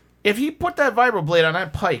 If he put that vibroblade on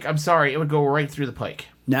that pike, I'm sorry, it would go right through the pike.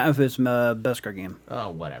 Not if it's my Beskar game.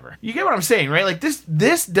 Oh, whatever. You get what I'm saying, right? Like, this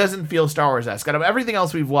doesn't feel Star Wars-esque. Out of everything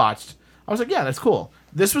else we've watched, I was like, yeah, that's cool.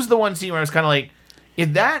 This was the one scene where I was kind of like,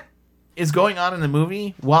 if that is going on in the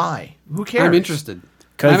movie, why? Who cares? I'm interested.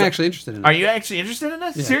 I'm actually interested in it. Are you actually interested in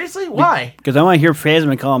this? Yeah. Seriously? Why? Because I want to hear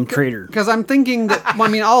Phasma call him traitor. Because I'm thinking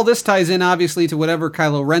that, all this ties in, obviously, to whatever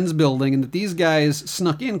Kylo Ren's building, and that these guys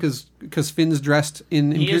snuck in because Finn's dressed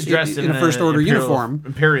in a First Order uniform.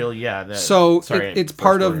 Imperial, yeah. So it's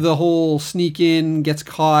part of the whole sneak in, gets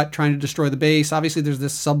caught, trying to destroy the base. Obviously, there's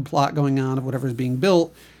this subplot going on of whatever's being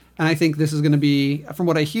built. And I think this is going to be, from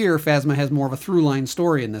what I hear, Phasma has more of a through-line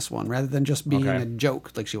story in this one, rather than just being a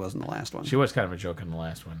joke like she was in the last one. She was kind of a joke in the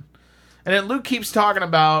last one. And then Luke keeps talking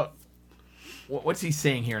about, what's he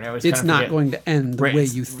saying here? And I always it's not going to end the way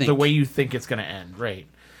you think. The way you think it's going to end, right.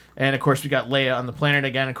 And, of course, we got Leia on the planet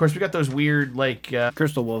again. Of course, we got those weird,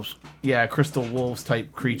 crystal wolves. Yeah, crystal wolves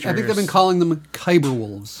type creatures. I think they've been calling them Kyber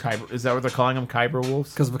wolves. Is that what they're calling them, Kyber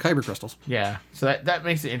wolves? Because of the Kyber crystals. Yeah, so that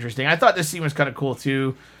makes it interesting. I thought this scene was kind of cool,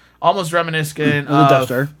 too. Almost reminiscent of the Death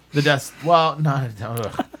Star. The Death... Well, not...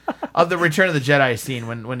 of the Return of the Jedi scene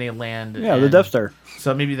when they land. Yeah, the Death Star.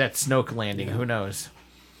 So maybe that's Snoke landing. Yeah. Who knows?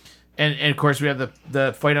 And of course, we have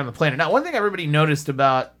the fight on the planet. Now, one thing everybody noticed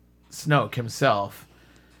about Snoke himself,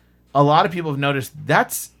 a lot of people have noticed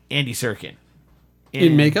that's Andy Serkin.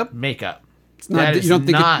 In makeup? Makeup. It's not, you don't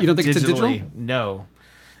think it's a digital? No.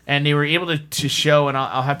 And they were able to show, and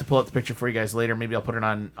I'll have to pull up the picture for you guys later. Maybe I'll put it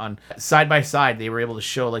on side by side. They were able to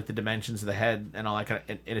show like the dimensions of the head and all that kind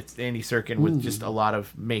of. And it's Andy Serkin with just a lot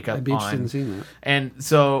of makeup I'd be interested on. in seeing that. And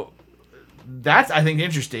so that's, I think,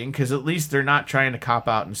 interesting because at least they're not trying to cop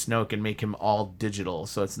out in Snoke and make him all digital.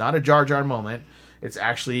 So it's not a Jar Jar moment. It's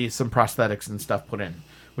actually some prosthetics and stuff put in,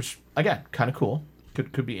 which again, kind of cool.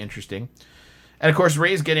 Could be interesting. And of course,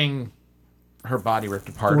 Rey's getting her body ripped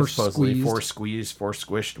apart, supposedly. Force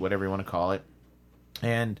squished, whatever you want to call it.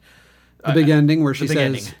 And the big ending where she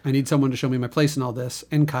says, I need someone to show me my place in all this,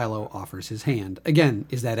 and Kylo offers his hand. Again,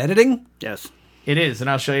 is that editing? Yes. It is, and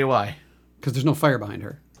I'll show you why. Because there's no fire behind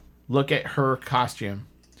her. Look at her costume.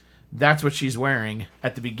 That's what she's wearing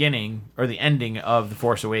at the beginning or the ending of The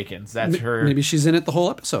Force Awakens. That's her. Maybe she's in it the whole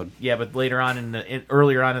episode. Yeah, but earlier on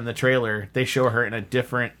in the trailer, they show her in a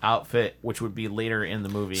different outfit, which would be later in the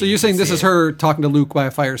movie. So you're saying this is her talking to Luke by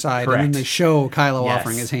a fireside, Correct. and then they show Kylo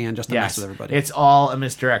offering his hand just to mess with everybody. It's all a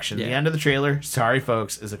misdirection. Yeah. The end of the trailer, sorry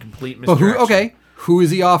folks, is a complete misdirection. But who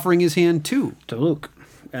is he offering his hand to? To Luke.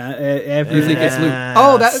 After you think it's Luke?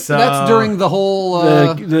 Oh, that's during the whole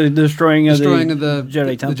the destroying of the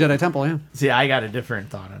Jedi Temple. The Jedi Temple, yeah. See, I got a different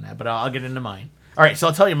thought on that, but I'll get into mine. All right, so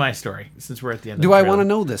I'll tell you my story since we're at the end. Do I want to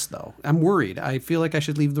know this though? I'm worried. I feel like I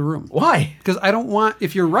should leave the room. Why? Because I don't want.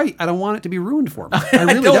 If you're right, I don't want it to be ruined for me. I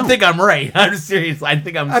really don't think I'm right. I'm serious. I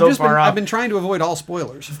think I'm far off. I've been trying to avoid all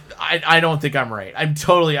spoilers. I don't think I'm right. I'm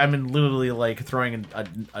literally like throwing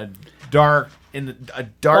a dart in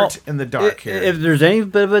the dark here. If there's any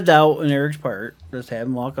bit of a doubt on Eric's part, just have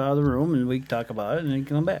him walk out of the room and we can talk about it and then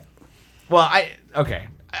come back. Well,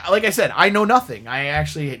 like I said, I know nothing. I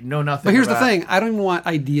actually know nothing. But here's the about- thing. I don't even want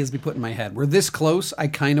ideas to be put in my head. We're this close. I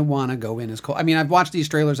kind of want to go in as cold. I mean, I've watched these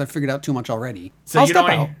trailers. I've figured out too much already. So I'll you step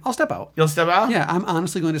don't out. wanna- I'll step out. You'll step out? Yeah, I'm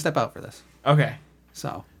honestly going to step out for this. Okay.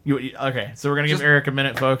 So. Okay, so we're going to give Eric a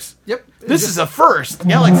minute, folks. Yep. This is a first.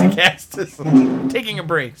 Galaxy Cast is taking a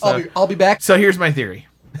break. So. I'll be back. So here's my theory.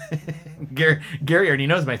 Gary already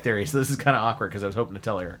knows my theory, so this is kind of awkward because I was hoping to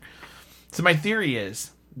tell Eric. So my theory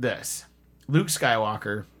is this. Luke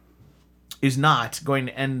Skywalker is not going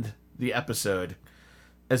to end the episode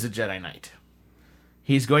as a Jedi Knight.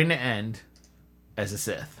 He's going to end as a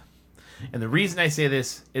Sith. And the reason I say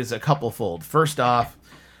this is a couple-fold. First off,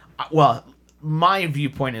 well, my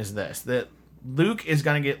viewpoint is this, that Luke is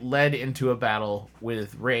going to get led into a battle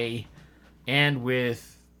with Rey and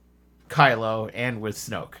with Kylo and with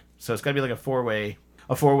Snoke. So it's going to be like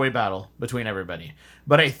a four-way battle between everybody.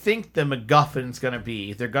 But I think the MacGuffin's going to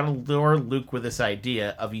be, they're going to lure Luke with this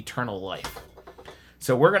idea of eternal life.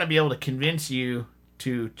 So we're going to be able to convince you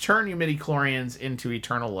to turn you midi-chlorians into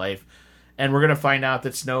eternal life. And we're going to find out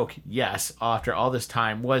that Snoke, yes, after all this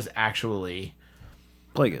time, was actually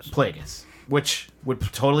Plagueis, which would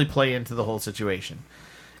totally play into the whole situation.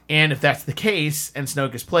 And if that's the case, and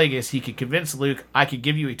Snoke is Plagueis, he could convince Luke, I could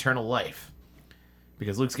give you eternal life.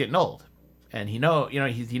 Because Luke's getting old. And he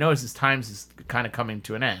knows his times is kind of coming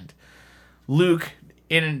to an end. Luke,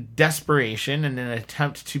 in desperation and in an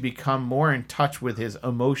attempt to become more in touch with his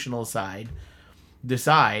emotional side,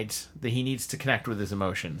 decides that he needs to connect with his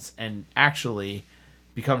emotions and actually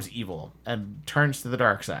becomes evil and turns to the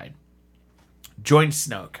dark side. Joins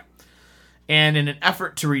Snoke. And in an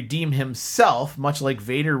effort to redeem himself, much like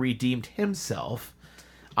Vader redeemed himself,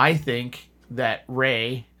 I think that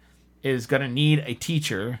Rey is going to need a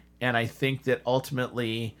teacher, and I think that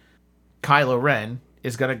ultimately Kylo Ren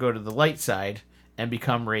is going to go to the light side and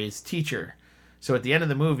become Rey's teacher. So at the end of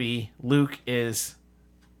the movie, Luke is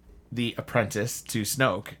the apprentice to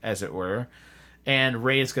Snoke, as it were, and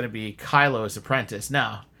Rey is going to be Kylo's apprentice.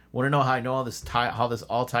 Now, want to know how I know how this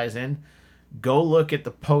all ties in? Go look at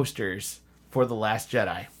the posters for The Last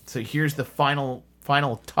Jedi. So here's the final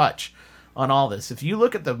touch on all this. If you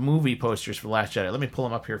look at the movie posters for The Last Jedi, let me pull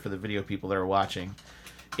them up here for the video people that are watching.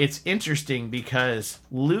 It's interesting because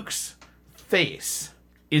Luke's face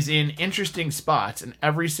is in interesting spots in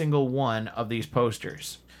every single one of these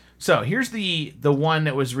posters. So here's the one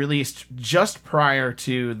that was released just prior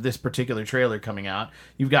to this particular trailer coming out.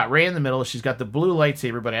 You've got Rey in the middle. She's got the blue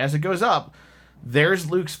lightsaber, but as it goes up, there's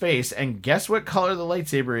Luke's face, and guess what color the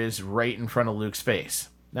lightsaber is right in front of Luke's face.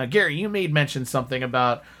 Now, Gary, you made mention something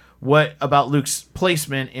about Luke's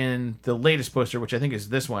placement in the latest poster, which I think is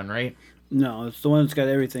this one, right? No, it's the one that's got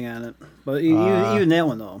everything on it. But even that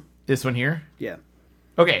one, though. This one here? Yeah.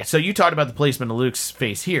 Okay, so you talked about the placement of Luke's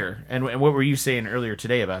face here, and what were you saying earlier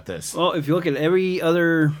today about this? Well, if you look at every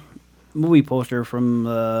other movie poster from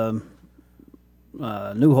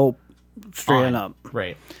New Hope straight up,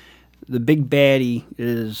 right? The big baddie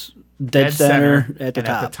is dead center at the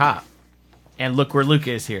top. At the top. And look where Luke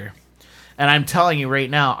is here. And I'm telling you right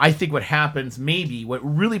now, I think what happens, maybe, what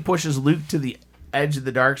really pushes Luke to the edge of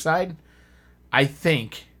the dark side, I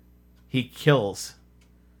think he kills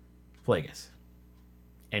Plagueis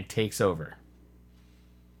and takes over.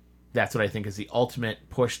 That's what I think is the ultimate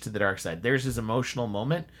push to the dark side. There's his emotional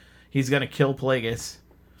moment. He's going to kill Plagueis,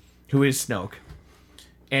 who is Snoke,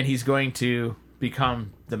 and he's going to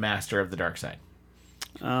become the master of the dark side.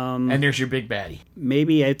 And there's your big baddie.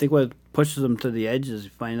 Maybe I think what pushes them to the edge is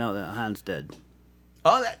find out that Han's dead.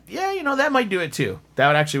 Oh, that might do it too.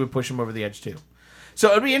 That would push him over the edge too. So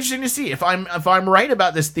it'd be interesting to see if I'm right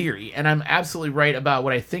about this theory, and I'm absolutely right about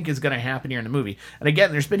what I think is going to happen here in the movie. And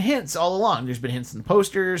again, there's been hints all along. There's been hints in the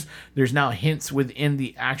posters. There's now hints within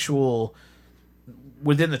the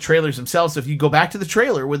trailers themselves. So if you go back to the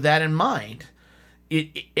trailer with that in mind,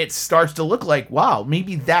 it starts to look like, wow,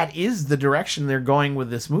 maybe that is the direction they're going with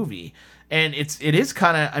this movie. And it is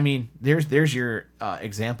kind of, I mean, there's your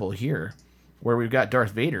example here where we've got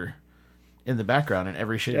Darth Vader in the background in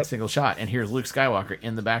every single shot, and here's Luke Skywalker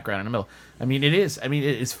in the background in the middle. It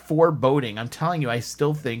is foreboding. I'm telling you, I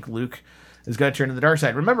still think Luke is going to turn to the dark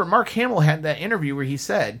side. Remember, Mark Hamill had that interview where he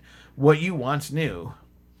said, what you once knew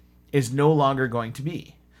is no longer going to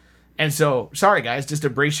be. And so, sorry guys, just to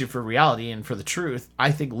brace you for reality and for the truth,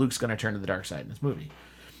 I think Luke's going to turn to the dark side in this movie.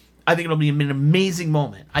 I think it'll be an amazing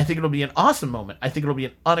moment. I think it'll be an awesome moment. I think it'll be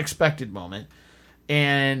an unexpected moment.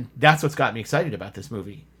 And that's what's got me excited about this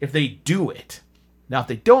movie. If they do it. Now, if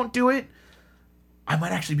they don't do it, I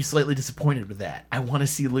might actually be slightly disappointed with that. I want to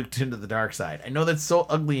see Luke turn to the dark side. I know that's so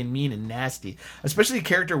ugly and mean and nasty, especially a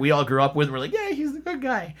character we all grew up with. And we're like, yeah, he's the good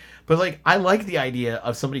guy. But like, I like the idea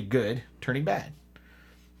of somebody good turning bad.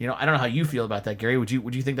 You know, I don't know how you feel about that, Gary. Would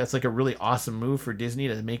you think that's like a really awesome move for Disney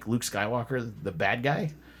to make Luke Skywalker the bad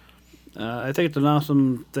guy? I think it's an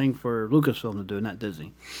awesome thing for Lucasfilm to do, not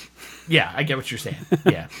Disney. Yeah, I get what you're saying.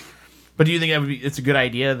 Yeah, but do you think it's a good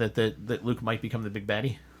idea that Luke might become the big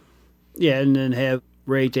baddie? Yeah, and then have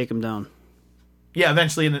Rey take him down. Yeah,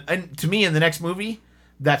 eventually. And to me, in the next movie,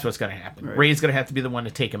 that's what's going to happen. Right. Rey's going to have to be the one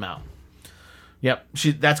to take him out. Yep,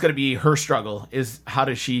 that's going to be her struggle. Is how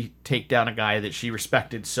does she take down a guy that she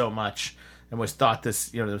respected so much and was thought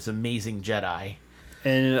this amazing Jedi?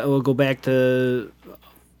 And we'll go back to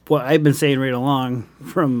what I've been saying right along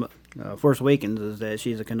from Force Awakens is that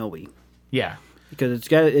she's a Kenobi Yeah, because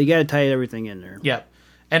you got to tie everything in there. yep.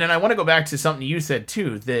 And then I want to go back to something you said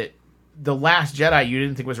too, that the Last Jedi you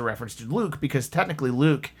didn't think was a reference to Luke because technically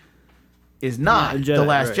Luke is not a Jedi, the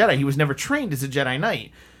Last right. Jedi. He was never trained as a Jedi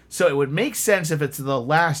Knight. So it would make sense if it's the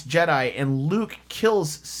Last Jedi and Luke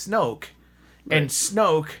kills Snoke, and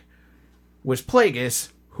Snoke was Plagueis,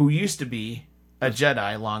 who used to be a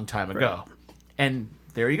Jedi a long time ago. And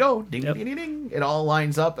there you go. Ding, ding, ding, ding. It all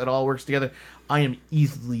lines up. It all works together. I'm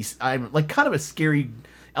like kind of a scary...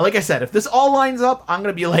 Like I said, if this all lines up, I'm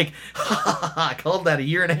going to be like, I called that a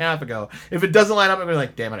year and a half ago. If it doesn't line up, I'm going to be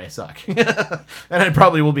like, damn it, I suck. And it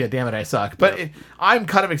probably will be a damn it, I suck. But I'm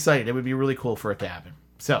kind of excited. It would be really cool for it to happen.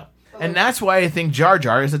 So, and that's why I think Jar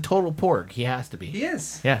Jar is a total porg. He has to be. He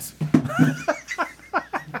is. Yes.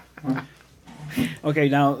 Okay,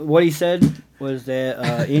 now what he said was that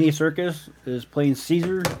Andy Serkis is playing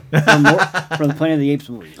Caesar from the Planet of the Apes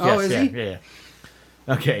movie. Oh, Yes, is yeah, he? Yeah.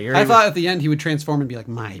 Okay. I thought at the end he would transform and be like,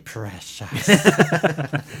 my precious.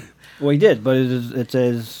 Well, he did, but it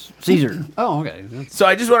says Caesar. Oh, okay. That's- So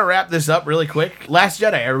I just want to wrap this up really quick. Last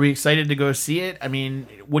Jedi, are we excited to go see it? I mean,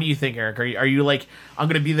 what do you think, Eric? Are you like, I'm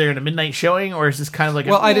going to be there in a midnight showing, or is this kind of like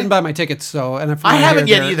Well, I didn't buy my tickets, so... and I haven't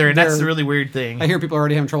yet either, and that's the really weird thing. I hear people are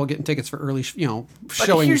already having trouble getting tickets for early, But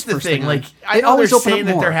showings. here's the first thing, on. like, I They know they're always open up saying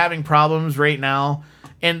that more. they're having problems right now,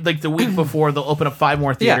 and like the week before, they'll open up 5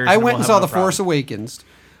 more theaters. Yeah, I and went we'll and have saw no The Force problem. Awakens.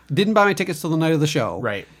 Didn't buy my tickets till the night of the show.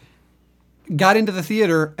 Right. Got into the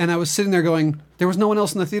theater, and I was sitting there going, there was no one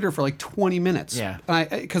else in the theater for like 20 minutes. Yeah.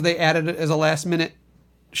 Because they added it as a last-minute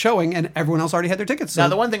showing, and everyone else already had their tickets. So Now,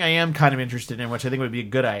 the one thing I am kind of interested in, which I think would be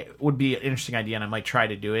would be an interesting idea, and I might try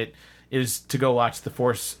to do it, is to go watch The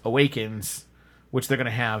Force Awakens, which they're going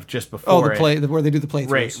to have just before where they do the playthroughs.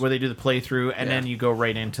 Right, where they do the playthrough, and then you go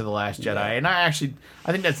right into The Last Jedi. And I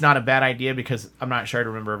think that's not a bad idea because I'm not sure I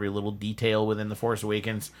remember every little detail within The Force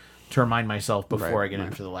Awakens to remind myself before I get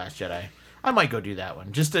into The Last Jedi. I might go do that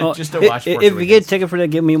one just to watch. Force If you Awakens. get a ticket for that,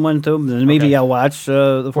 give me one too. Then maybe Okay. I'll watch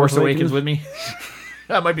the Force Awakens with me.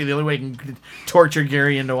 That might be the only way I can torture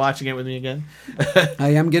Gary into watching it with me again.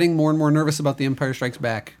 I am getting more and more nervous about the Empire Strikes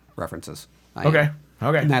Back references. I am.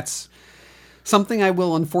 Okay. And that's something I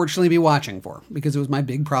will unfortunately be watching for because it was my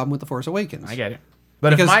big problem with The Force Awakens. I get it.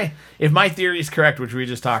 But Because- if my theory is correct, which we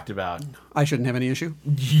just talked about, I shouldn't have any issue.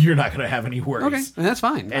 you're not going to have any worries. Okay, and that's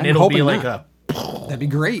fine. And I'm it'll be hoping like not. That'd be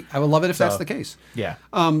great. I would love it if that's the case. Yeah.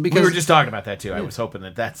 Because we were just talking about that too. I was hoping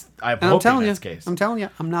that's. I'm and I'm hoping telling that's you, the case. I'm telling you,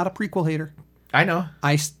 I'm not a prequel hater. I know.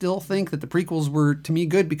 I still think that the prequels were to me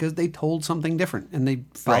good because they told something different and they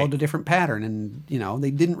followed Right. a different pattern, and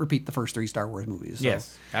they didn't repeat the first 3 Star Wars movies. So,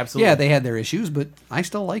 Yes, absolutely. Yeah, they had their issues, but I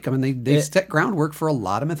still like them, and they set groundwork for a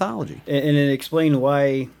lot of mythology. and it explained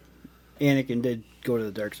why Anakin did go to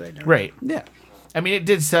the dark side. Now. Right. Yeah. I mean, it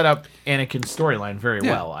did set up Anakin's storyline very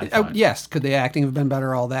well. I thought. Yes, could the acting have been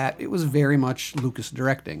better? All that it was very much Lucas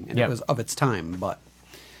directing, and Yep. it was of its time. But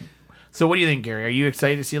So, what do you think, Gary? Are you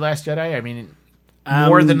excited to see Last Jedi? I mean,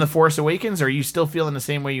 more than The Force Awakens, or are you still feeling the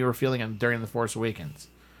same way you were feeling during The Force Awakens?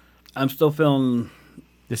 I'm still feeling.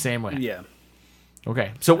 The same way. Yeah.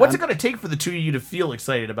 Okay. So, what's it going to take for the two of you to feel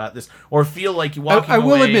excited about this, or feel like you walking I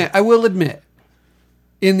will away? I will admit,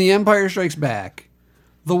 in The Empire Strikes Back,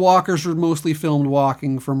 the walkers were mostly filmed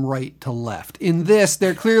walking from right to left. In this,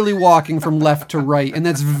 they're clearly walking from left to right, and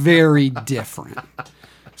that's very different.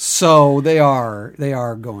 So they are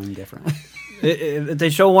going differently. If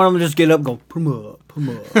they show one of them just get up and go,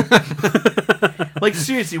 Puma. Like,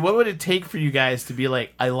 seriously, what would it take for you guys to be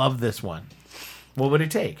like, I love this one? What would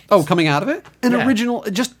it take? Oh, coming out of it? An Yeah. original,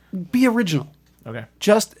 just be original. Okay.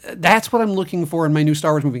 That's what I'm looking for in my new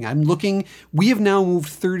Star Wars movie. We have now moved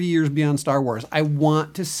 30 years beyond Star Wars. I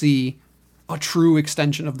want to see a true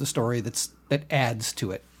extension of the story that adds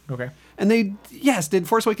to it. Okay. And did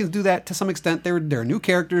Force Awakens do that to some extent? There are new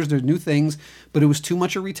characters, there's new things, but it was too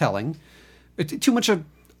much a retelling. too much a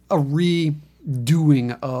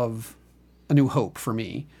redoing of A New Hope for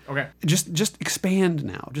me. Okay. Just expand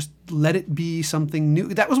now. Just let it be something new.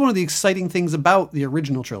 That was one of the exciting things about the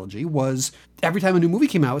original trilogy was every time a new movie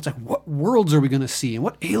came out, it's like, what worlds are we going to see? And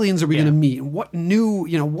what aliens are we going to meet? And what new,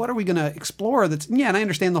 what are we going to explore? And I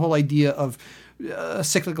understand the whole idea of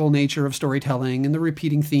cyclical nature of storytelling and the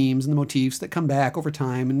repeating themes and the motifs that come back over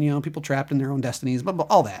time and, people trapped in their own destinies, blah, blah,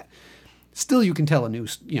 all that. Still, you can tell a new,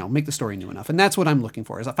 make the story new enough. And that's what I'm looking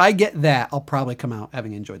for, is if I get that, I'll probably come out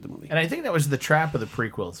having enjoyed the movie. And I think that was the trap of the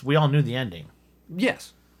prequels. We all knew the ending.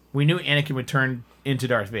 Yes. We knew Anakin would turn into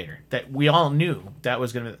Darth Vader. That we all knew that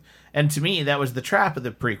was going to be... And to me, that was the trap of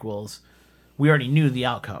the prequels. We already knew the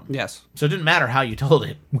outcome. Yes. So it didn't matter how you told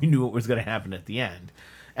it. We knew what was going to happen at the end.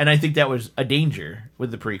 And I think that was a danger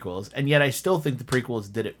with the prequels. And yet I still think the prequels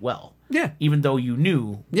did it well. Yeah. Even though you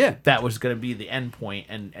knew that was going to be the end point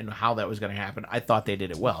and how that was going to happen, I thought they did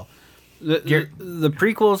it well. The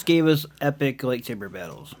prequels gave us epic lightsaber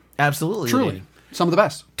battles. Absolutely. Truly. Some of the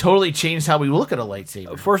best. Totally changed how we look at a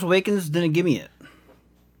lightsaber. Force Awakens didn't give me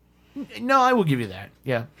it. No, I will give you that.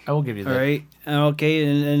 Yeah, I will give you that. All right. Okay,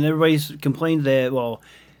 and everybody's complained that, well,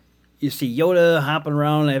 you see Yoda hopping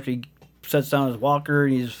around after he sets down his walker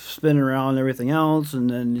and he's spinning around and everything else, and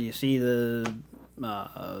then you see the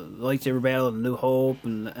lightsaber battle of New Hope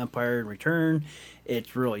and the Empire in Return.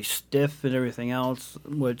 It's really stiff and everything else,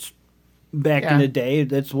 which back in the day,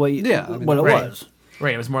 that's what it was.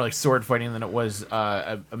 Right, it was more like sword fighting than it was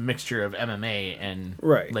a mixture of MMA and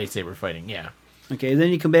lightsaber fighting, yeah. Okay, then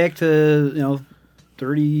you come back to,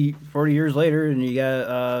 30, 40 years later, and you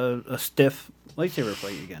got a stiff lightsaber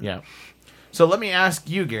fight again. Yeah. So let me ask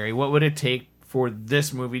you, Gary, what would it take for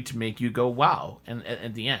this movie to make you go, wow, and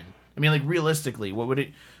at the end? I mean, like, realistically, what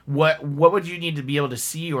would you need to be able to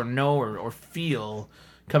see or know or feel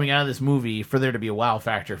coming out of this movie for there to be a wow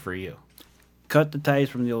factor for you? Cut the ties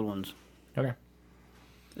from the old ones. Okay.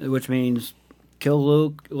 Which means kill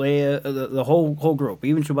Luke, Leia, the whole group,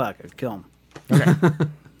 even Chewbacca, kill him. Okay.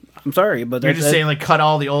 I'm sorry, but you're just saying, like, cut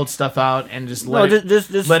all the old stuff out and just let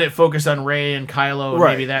it focus on Rey and Kylo and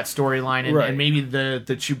maybe that storyline and maybe the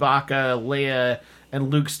Chewbacca, Leia,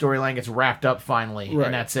 and Luke storyline gets wrapped up finally,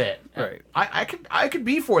 and that's it. Right. I could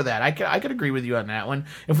be for that. I could agree with you on that one.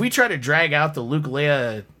 If we try to drag out the Luke,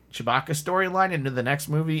 Leia, Chewbacca storyline into the next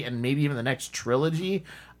movie and maybe even the next trilogy,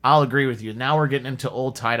 I'll agree with you. Now we're getting into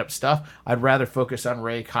old tied up stuff. I'd rather focus on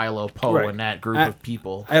Rey, Kylo, Poe, and that group of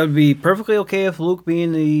people. I would be perfectly okay if Luke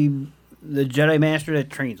being the Jedi Master that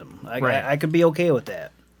trains him. I could be okay with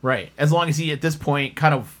that. Right. As long as he, at this point,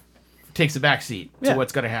 kind of takes a back seat to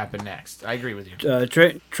what's going to happen next. I agree with you.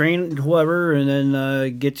 Train whoever and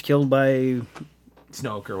then gets killed by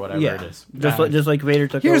Snoke or whatever it is. Just like Vader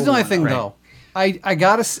took Here's over. the only thing, though. I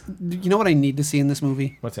gotta... You know what I need to see in this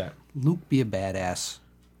movie? What's that? Luke be a badass.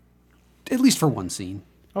 At least for one scene.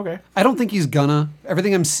 Okay. I don't think he's gonna.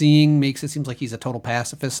 Everything I'm seeing makes it seem like he's a total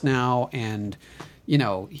pacifist now, and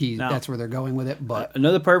that's where they're going with it. But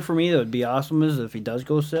another part for me that would be awesome is if he does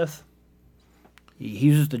go Sith, he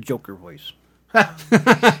uses the Joker voice.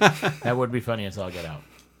 That would be funny as all get out.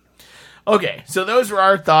 Okay, so those were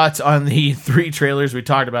our thoughts on the 3 trailers we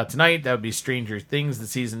talked about tonight. That would be Stranger Things, the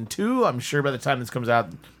season 2. I'm sure by the time this comes out,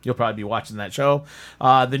 you'll probably be watching that show.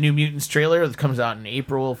 The New Mutants trailer that comes out in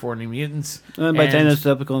April for New Mutants. And by the time this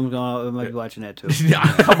episode comes out, I might be watching that too.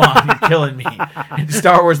 Come on, you're killing me.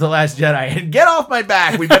 Star Wars The Last Jedi. Get off my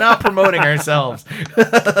back. We've been out promoting ourselves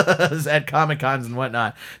at Comic-Cons and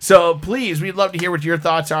whatnot. So please, we'd love to hear what your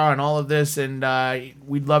thoughts are on all of this, and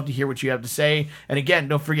we'd love to hear what you have to say. And again,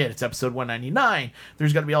 don't forget, it's episode 199.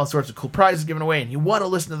 There's going to be all sorts of cool prizes given away, and you want to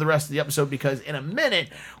listen to the rest of the episode because in a minute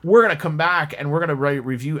we're going to come back and we're going to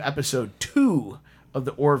review episode 2 of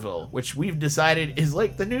the Orville, which we've decided is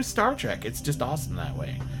like the new Star Trek. It's just awesome that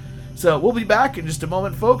way. So we'll be back in just a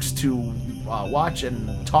moment, folks, to watch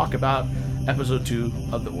and talk about episode 2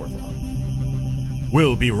 of the Orville.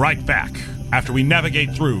 We'll be right back after we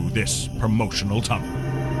navigate through this promotional tunnel.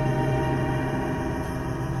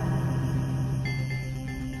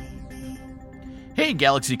 Hey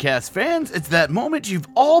GalaxyCast fans, it's that moment you've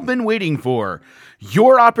all been waiting for.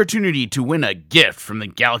 Your opportunity to win a gift from the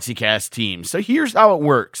GalaxyCast team. So here's how it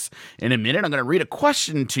works. In a minute, I'm going to read a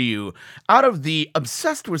question to you out of the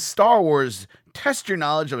Obsessed with Star Wars Test Your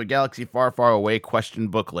Knowledge of a Galaxy Far, Far Away question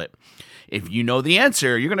booklet. If you know the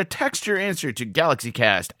answer, you're going to text your answer to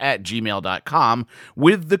galaxycast@gmail.com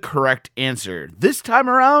with the correct answer. This time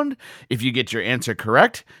around, if you get your answer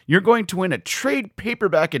correct, you're going to win a trade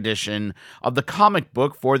paperback edition of the comic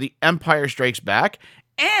book for The Empire Strikes Back,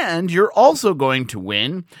 and you're also going to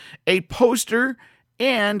win a poster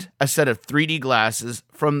and a set of 3D glasses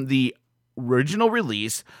from the original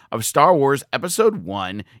release of Star Wars Episode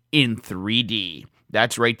 1 in 3D.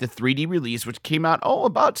 That's right, the 3D release, which came out,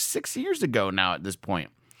 about 6 years ago now at this point.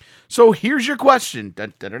 So here's your question.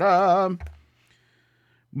 Dun, dun, dun, dun.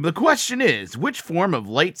 The question is, which form of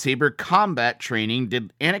lightsaber combat training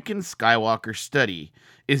did Anakin Skywalker study?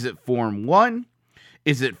 Is it Form 1?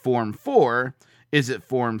 Is it Form 4? Is it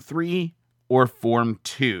Form 3? Or Form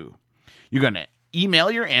 2? You're going to email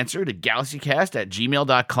your answer to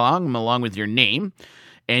galaxycast@gmail.com along with your name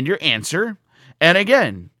and your answer. And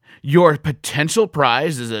again, your potential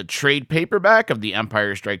prize is a trade paperback of the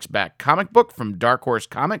Empire Strikes Back comic book from Dark Horse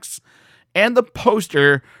Comics and the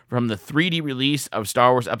poster from the 3D release of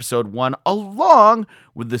Star Wars Episode 1, along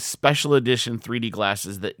with the special edition 3D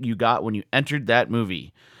glasses that you got when you entered that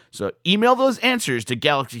movie. So email those answers to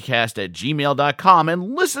galaxycast@gmail.com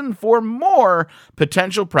and listen for more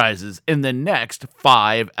potential prizes in the next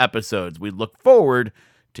 5 episodes. We look forward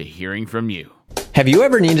to hearing from you. Have you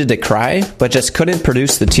ever needed to cry, but just couldn't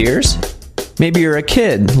produce the tears? Maybe you're a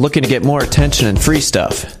kid looking to get more attention and free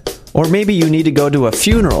stuff. Or maybe you need to go to a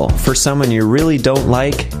funeral for someone you really don't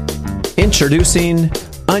like. Introducing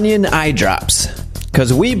Onion Eye Drops.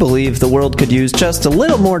 Because we believe the world could use just a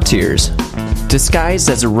little more tears. Disguised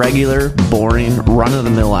as a regular, boring,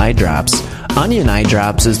 run-of-the-mill eye drops, Onion Eye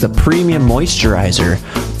Drops is the premium moisturizer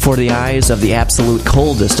for the eyes of the absolute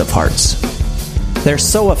coldest of hearts. They're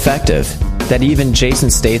so effective that even Jason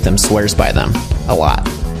Statham swears by them a lot.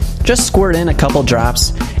 Just squirt in a couple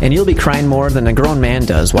drops, and you'll be crying more than a grown man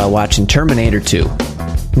does while watching Terminator 2.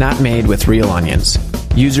 Not made with real onions.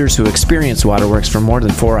 Users who experience waterworks for more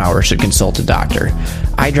than 4 hours should consult a doctor.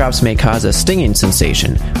 Eye drops may cause a stinging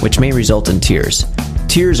sensation, which may result in tears.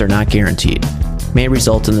 Tears are not guaranteed. May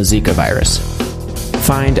result in the Zika virus.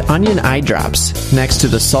 Find Onion Eye Drops next to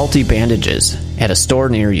the salty bandages at a store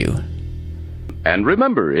near you. And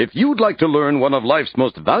remember, if you'd like to learn one of life's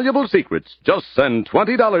most valuable secrets, just send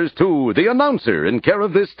 $20 to The Announcer in care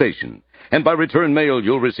of this station. And by return mail,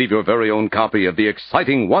 you'll receive your very own copy of the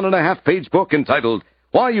exciting 1.5-page book entitled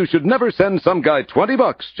Why You Should Never Send Some Guy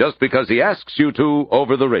 $20 Just Because He Asks You to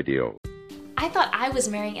over the radio. I thought I was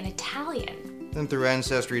marrying an Italian. Then through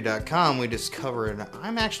Ancestry.com, we discovered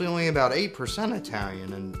I'm actually only about 8%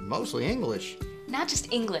 Italian and mostly English. Not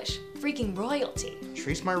just English, freaking royalty.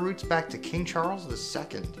 Trace my roots back to King Charles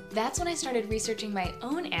II. That's when I started researching my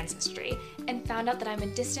own ancestry and found out that I'm a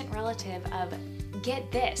distant relative of,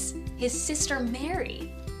 get this, his sister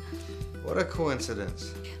Mary. What a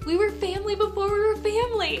coincidence. We were family before we were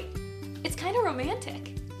family. It's kind of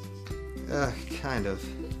romantic. Kind of.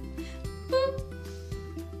 Boop.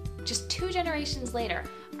 Just 2 generations later,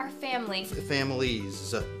 our family...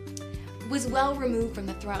 Families. ...was well removed from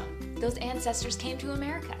the throne. Those ancestors came to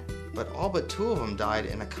America. But all but 2 of them died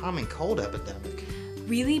in a common cold epidemic.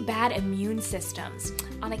 Really bad immune systems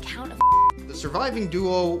on account of... The surviving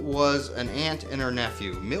duo was an aunt and her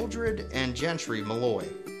nephew, Mildred and Gentry Malloy.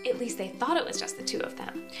 At least they thought it was just the 2 of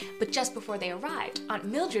them. But just before they arrived, Aunt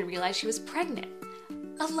Mildred realized she was pregnant.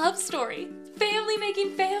 A love story. Family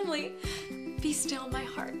making family. Be still, my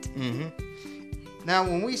heart. Mm-hmm. Now,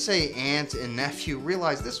 when we say aunt and nephew,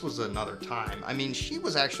 realize this was another time. I mean, she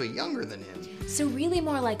was actually younger than him. So really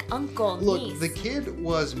more like uncle, Look, niece. the kid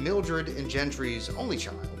was Mildred and Gentry's only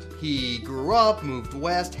child. He grew up, moved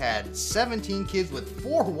west, had 17 kids with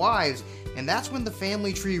 4 wives, and that's when the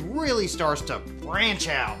family tree really starts to branch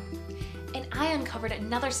out. And I uncovered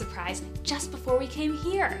another surprise just before we came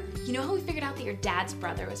here. You know how we figured out that your dad's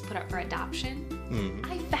brother was put up for adoption?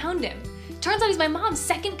 I found him. Turns out he's my mom's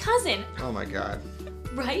second cousin. Oh my god.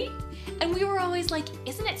 Right? And we were always like,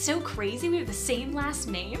 isn't it so crazy we have the same last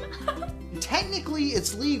name? Technically,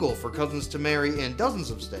 it's legal for cousins to marry in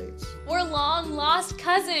dozens of states. We're long lost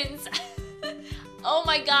cousins. Oh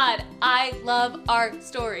my god, I love our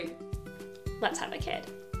story. Let's have a kid.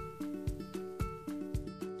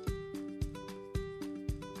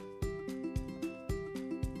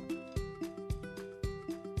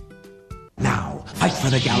 Now, fight for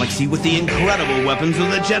the galaxy with the incredible weapons of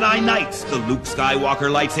the Jedi Knights, the Luke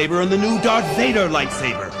Skywalker lightsaber and the new Darth Vader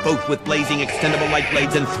lightsaber, both with blazing extendable light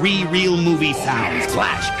blades and 3 real movie sounds.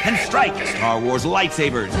 Flash and Strike, Star Wars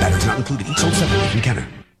lightsabers. Batteries not included, each sold separately from Kenner.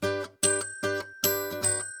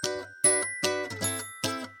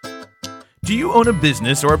 Do you own a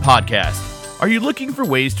business or a podcast? Are you looking for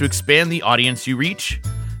ways to expand the audience you reach?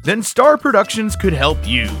 Then Star Productions could help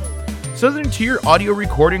you. Southern Tier Audio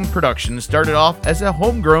Recording Productions started off as a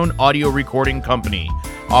homegrown audio recording company,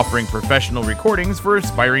 offering professional recordings for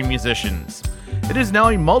aspiring musicians. It is now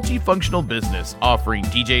a multifunctional business, offering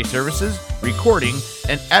DJ services, recording,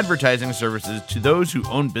 and advertising services to those who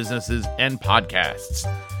own businesses and podcasts.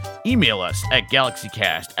 Email us at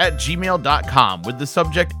galaxycast@gmail.com with the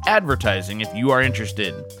subject advertising if you are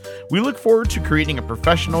interested. We look forward to creating a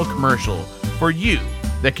professional commercial for you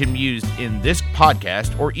that can be used in this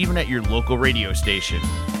podcast or even at your local radio station.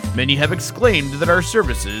 Many have exclaimed that our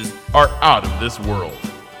services are out of this world.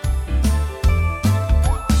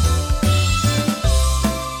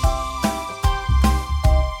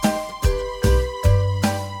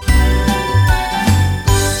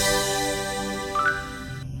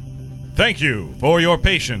 Thank you for your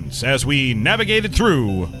patience as we navigated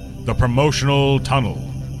through the promotional tunnel.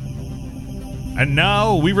 And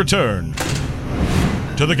now we return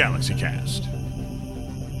to the Galaxy Cast.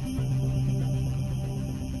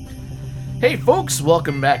 Hey folks,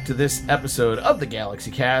 welcome back to this episode of the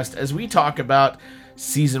Galaxy Cast as we talk about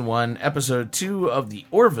Season 1, Episode 2 of the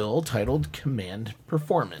Orville titled Command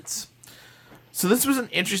Performance. So this was an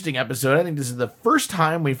interesting episode. I think this is the first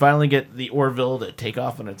time we finally get the Orville to take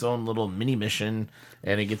off on its own little mini mission,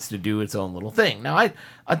 and it gets to do its own little thing. Now, I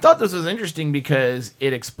thought this was interesting because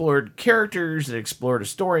it explored characters, it explored a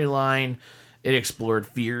storyline, it explored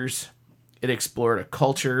fears, it explored a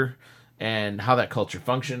culture, and how that culture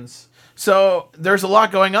functions. So there's a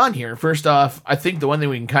lot going on here. First off, I think the one thing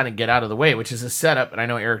we can kind of get out of the way, which is a setup, and I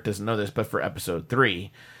know Eric doesn't know this, but for Episode 3,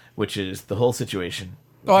 which is the whole situation.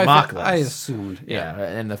 Oh, I assumed. Yeah,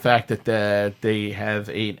 and the fact that they have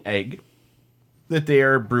an egg that they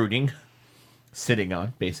are brooding, sitting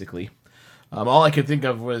on, basically. All I could think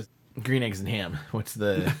of was Green Eggs and Ham. What's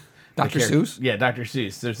the... Dr. Seuss? Yeah, Dr.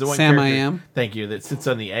 Seuss. There's the one Sam character, I Am. Thank you, that sits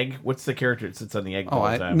on the egg. What's the character that sits on the egg all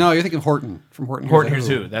the time? No, you're thinking Horton from Horton Hears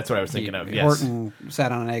a Who. That's what I was thinking of, yes. Horton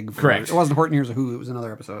sat on an egg. Correct. It wasn't Horton Hears a Who. It was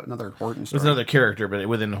another episode, another Horton story. It was another character, but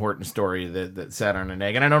within the Horton story that sat on an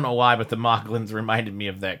egg. And I don't know why, but the Moglins reminded me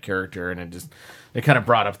of that character, and it kind of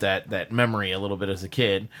brought up that memory a little bit as a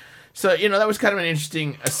kid. So, that was kind of an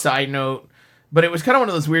interesting side note. But it was kind of one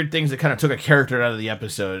of those weird things that kind of took a character out of the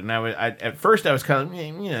episode. And at first I was kind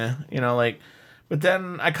of, but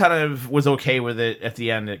then I kind of was okay with it at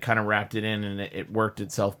the end. It kind of wrapped it in, and it worked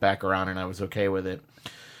itself back around, and I was okay with it.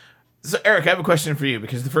 So, Eric, I have a question for you,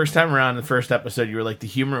 because the first time around, the first episode, you were like, the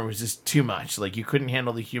humor was just too much. Like, you couldn't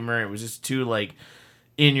handle the humor. It was just too,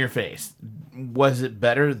 in your face. Was it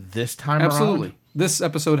better this time around? Absolutely. This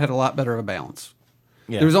episode had a lot better of a balance.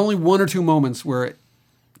 Yeah. There was only one or two moments where it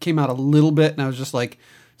came out a little bit, and I was just like,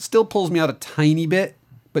 still pulls me out a tiny bit,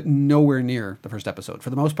 but nowhere near the first episode. For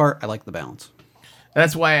the most part, I like the balance.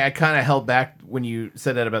 That's why I kind of held back when you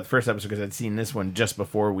said that about the first episode, because I'd seen this one just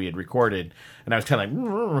before we had recorded, and I was kind of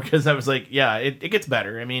like, because I was like, yeah, it gets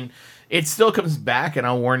better. I mean, it still comes back, and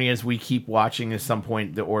I'll warn you as we keep watching at some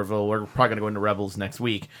point the Orville. We're probably going to go into Rebels next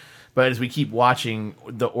week, but as we keep watching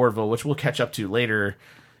the Orville, which we'll catch up to later,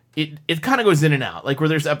 it kind of goes in and out. Like, where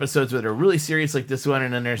there's episodes that are really serious like this one,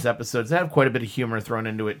 and then there's episodes that have quite a bit of humor thrown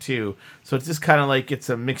into it too. So it's just kind of like it's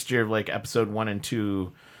a mixture of like episode 1 and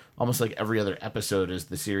 2, almost like every other episode as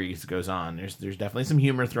the series goes on. There's definitely some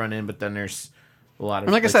humor thrown in, but then there's a lot of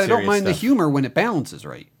and like I said, I don't mind stuff. the humor when it balances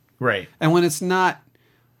right. Right. And when it's not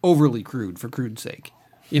overly crude for crude's sake.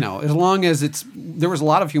 As long as there was a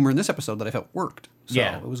lot of humor in this episode that I felt worked. So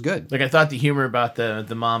it was good. Like, I thought the humor about the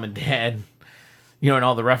mom and dad, and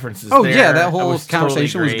all the references Oh, there, yeah, that whole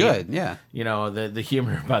conversation totally was good, yeah. The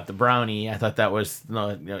humor about the brownie, I thought that was,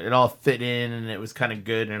 it all fit in, and it was kind of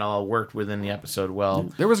good, and it all worked within the episode well.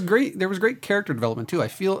 There was great character development, too. I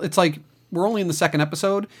feel it's like we're only in the second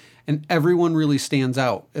episode, and everyone really stands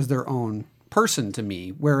out as their own person to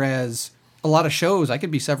me, whereas a lot of shows, I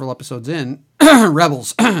could be several episodes in,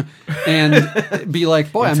 Rebels, and be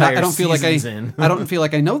like, boy, I don't feel like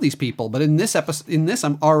I know these people, but in this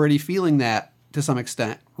I'm already feeling that to some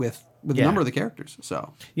extent with a number of the characters.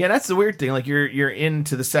 So yeah, that's the weird thing. Like, you're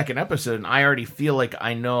into the second episode, and I already feel like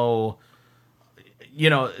I know,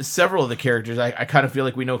 several of the characters. I kind of feel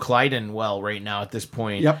like we know Clyden well right now at this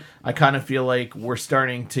point. Yep. I kind of feel like we're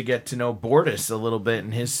starting to get to know Bortus a little bit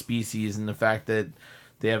and his species, and the fact that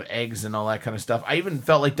they have eggs and all that kind of stuff. I even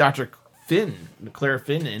felt like Dr. Claire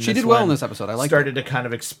Finn, she did well in this episode. I like started to kind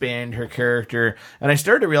of expand her character, and I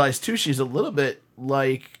started to realize too she's a little bit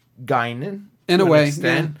like Guinan in a way.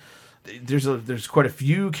 Extent. Yeah. There's quite a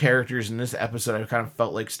few characters in this episode I kind of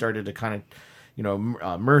felt like started to kind of,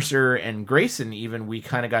 Mercer and Grayson even, we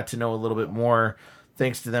kind of got to know a little bit more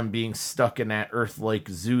thanks to them being stuck in that Earth-like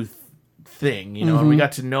zoo thing, and we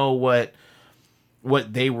got to know what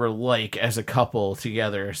they were like as a couple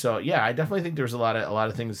together. So yeah, I definitely think there was a lot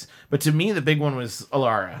of things. But to me, the big one was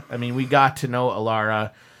Alara. I mean, we got to know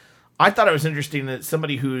Alara. I thought it was interesting that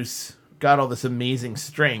somebody who's got all this amazing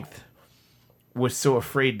strength was so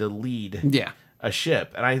afraid to lead. Yeah. a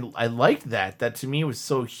ship, and I liked that. That to me was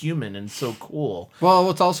so human and so cool. Well,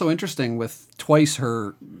 what's also interesting with twice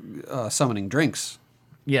her summoning drinks,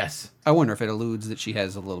 Yes, I wonder if it alludes that she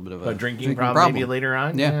has a little bit of a drinking problem maybe later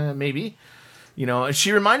on. Yeah. Maybe. You know,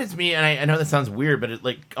 she reminded me, and I know that sounds weird, but it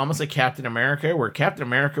almost like Captain America, where Captain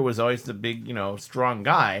America was always the big, strong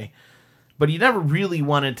guy, but he never really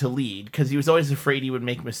wanted to lead because he was always afraid he would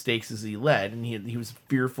make mistakes as he led, and he was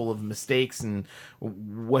fearful of mistakes and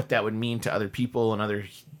what that would mean to other people and other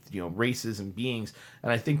races and beings.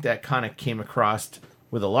 And I think that kind of came across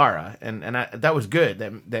with Alara, and that was good.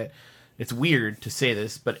 That it's weird to say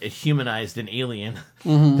this, but it humanized an alien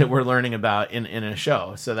that we're learning about in a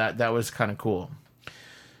show. So that was kind of cool.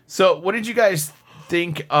 So what did you guys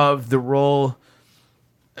think of the role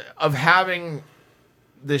of having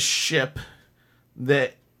this ship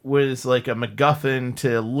that was like a MacGuffin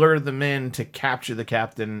to lure them in to capture the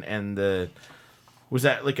captain, and was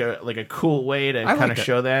that like a cool way to kind of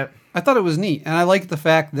show that? I thought it was neat, and I liked the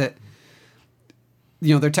fact that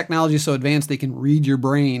their technology is so advanced they can read your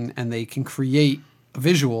brain and they can create a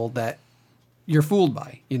visual that you're fooled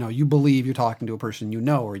by. You believe you're talking to a person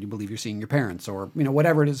or you believe you're seeing your parents, or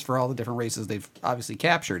whatever it is for all the different races they've obviously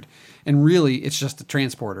captured. And really, it's just a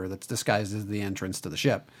transporter that's disguised as the entrance to the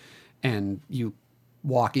ship, and you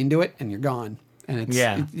walk into it and you're gone. And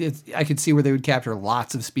it's I could see where they would capture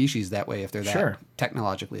lots of species that way if they're that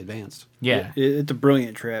technologically advanced. Yeah, it's a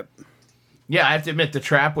brilliant trap. Yeah, I have to admit the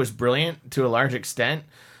trap was brilliant to a large extent,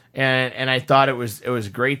 and I thought it was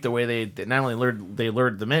great the way they not only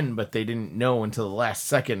lured them in, but they didn't know until the last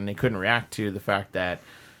second, and they couldn't react to the fact that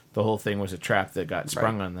the whole thing was a trap that got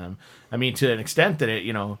sprung on them. I mean, to an extent that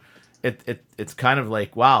it's kind of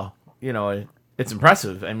like, wow, it's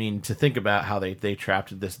impressive. I mean, to think about how they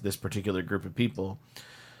trapped this particular group of people.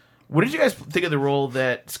 What did you guys think of the role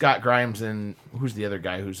that Scott Grimes and who's the other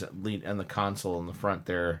guy who's lead on the console in the front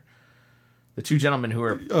there? The two gentlemen who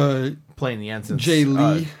are playing the ensigns. Jay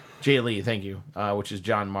Lee. Jay Lee, thank you. Which is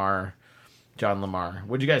John Lamar.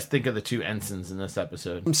 What did you guys think of the two ensigns in this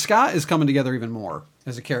episode? Scott is coming together even more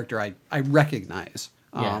as a character I recognize.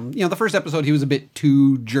 The first episode he was a bit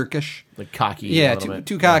too jerkish. Like cocky. Yeah,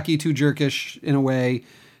 too cocky, too jerkish in a way.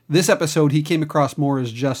 This episode he came across more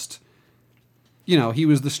as just, he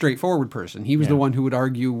was the straightforward person. He was the one who would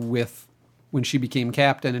argue with when she became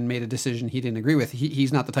captain and made a decision he didn't agree with.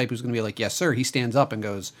 He's not the type who's going to be like, yes, sir. He stands up and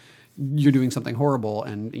goes, you're doing something horrible,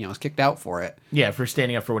 and, is kicked out for it. Yeah, for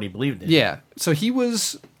standing up for what he believed in. Yeah. So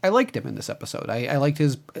I liked him in this episode. I liked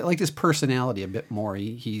his personality a bit more.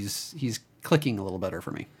 He's clicking a little better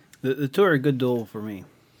for me. The two are a good duel for me.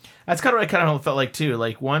 That's kind of what I kind of felt like, too.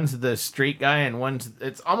 Like, one's the straight guy, and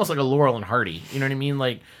it's almost like a Laurel and Hardy. You know what I mean?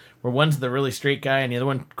 Like, where one's the really straight guy and the other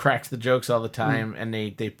one cracks the jokes all the time, and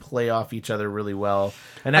they play off each other really well.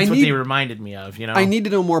 And that's what they reminded me of, I need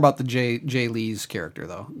to know more about the Jay Lee's character,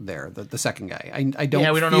 though, the second guy. I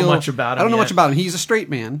don't we don't know much about him. I don't know much about him. He's a straight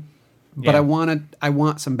man, but I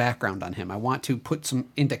want some background on him. I want to put some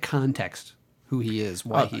into context who he is,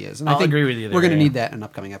 why he is. And I think agree with you there, we're going to need that in an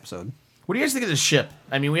upcoming episode. What do you guys think of the ship?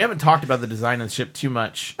 I mean, we haven't talked about the design of the ship too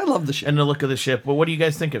much. I love the ship. And the look of the ship. But what do you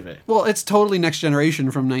guys think of it? Well, it's totally Next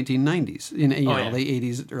Generation from 1990s. Late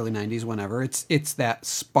 80s, early 90s, whenever. It's that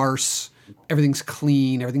sparse, everything's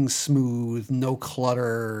clean, everything's smooth, no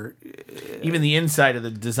clutter. Even the inside of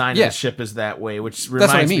the design of the ship is that way, which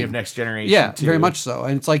reminds me of Next Generation, too. Very much so.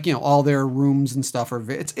 And it's like, all their rooms and stuff are...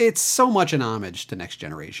 It's so much an homage to Next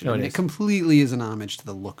Generation. It completely is an homage to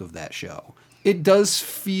the look of that show. It does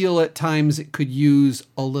feel at times it could use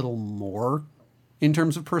a little more in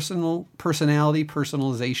terms of personality,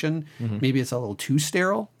 personalization. Mm-hmm. Maybe it's a little too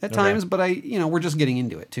sterile at times, but we're just getting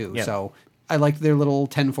into it too. Yep. So I liked their little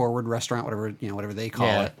 10 Forward restaurant, whatever they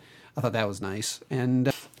call it. I thought that was nice. And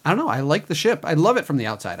I don't know, I like the ship. I love it from the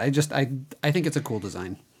outside. I think it's a cool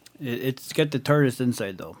design. It's got the TARDIS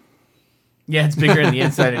inside though. Yeah, it's bigger on the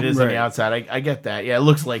inside than it is on the outside. I get that. Yeah, it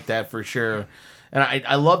looks like that for sure. And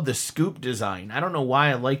I love the scoop design. I don't know why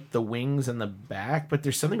I like the wings and the back, but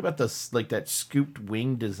there's something about that scooped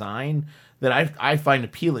wing design that I find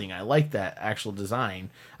appealing. I like that actual design.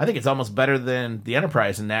 I think it's almost better than the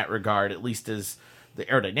Enterprise in that regard, at least as the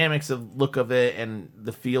aerodynamics of look of it and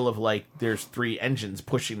the feel of like there's 3 engines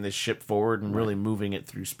pushing this ship forward and really moving it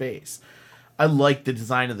through space. I like the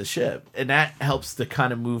design of the ship, and that helps to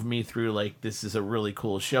kind of move me through like this is a really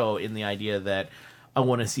cool show in the idea that I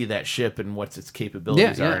want to see that ship and what its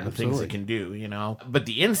capabilities are and the things it can do, But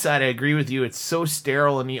the inside, I agree with you. It's so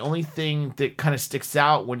sterile, and the only thing that kind of sticks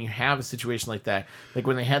out when you have a situation like that, like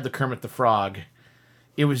when they had the Kermit the Frog,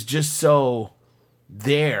 it was just so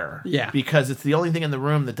there. Yeah. Because it's the only thing in the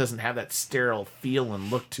room that doesn't have that sterile feel and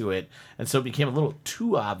look to it. And so it became a little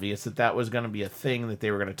too obvious that was going to be a thing that they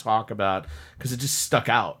were going to talk about because it just stuck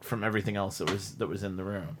out from everything else that was in the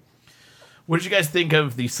room. What did you guys think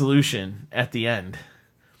of the solution at the end?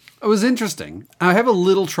 It was interesting. I have a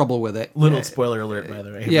little trouble with it. Little spoiler alert, by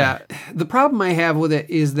the way. Yeah. The problem I have with it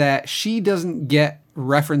is that she doesn't get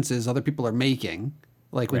references other people are making.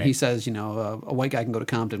 Like when he says, you know, a white guy can go to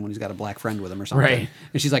Compton when he's got a black friend with him or something. Right.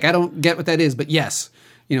 And she's like, I don't get what that is, but yes.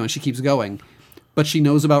 You know, and she keeps going. But she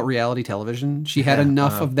knows about reality television. She had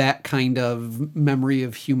enough of that kind of memory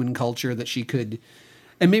of human culture that she could...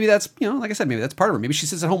 And maybe that's, you know, like I said, maybe that's part of her. Maybe she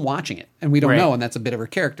sits at home watching it, and we don't know, and that's a bit of her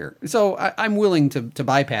character. So I'm willing to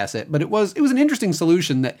bypass it. But it was an interesting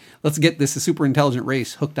solution that let's get this super intelligent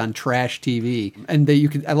race hooked on trash TV, and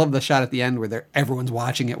I love the shot at the end where everyone's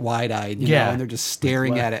watching it wide-eyed, you know, and they're just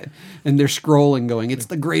staring at it, and they're scrolling, going, "It's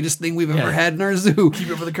the greatest thing we've ever had in our zoo."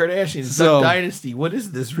 Keep up with the Kardashians. So, Dynasty. What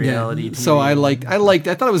is this reality TV? So I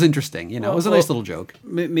thought it was interesting. You know, it was a nice little joke.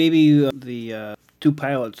 Maybe the two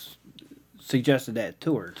pilots suggested that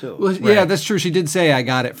to her too. Well, yeah, that's true. She did say I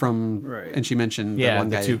got it from, Right. and she mentioned the one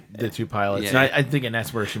guy. the two pilots. Yeah. And I'm thinking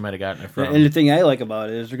that's where she might have gotten it from. And the thing I like about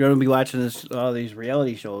it is they're going to be watching all these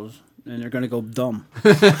reality shows, and they're going to go dumb.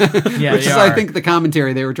 Yeah, which is, I think, the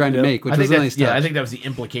commentary they were trying to make, which was a nice touch. Yeah, I think that was the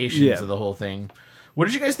implications of the whole thing. What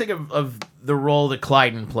did you guys think of the role that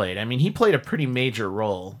Clyden played? I mean, he played a pretty major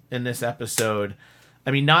role in this episode. I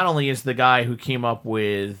mean, not only is the guy who came up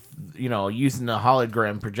with, you know, using the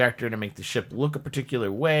hologram projector to make the ship look a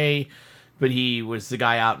particular way, but he was the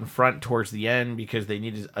guy out in front towards the end because they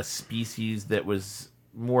needed a species that was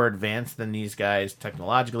more advanced than these guys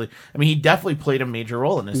technologically. I mean, he definitely played a major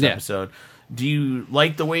role in this episode. Do you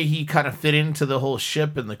like the way he kind of fit into the whole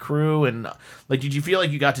ship and the crew? And, like, did you feel like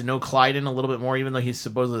you got to know Clyden a little bit more, even though he's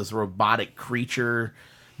supposedly this robotic creature?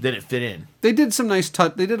 Did it fit in? They did some nice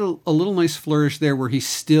touch. They did a little nice flourish there where he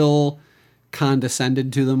still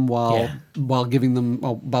condescended to them while giving them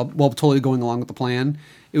while totally going along with the plan.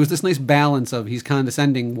 It was this nice balance of he's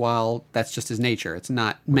condescending while that's just his nature. It's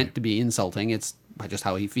not meant to be insulting. It's just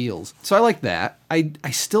how he feels. So I like that. I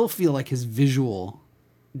still feel like his visual,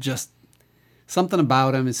 just something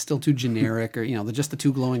about him is still too generic, or, you know, just the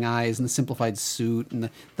two glowing eyes and the simplified suit and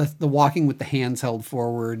the walking with the hands held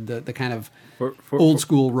forward, the kind of old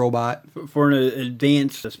school robot. For an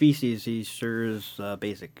advanced species, he sure is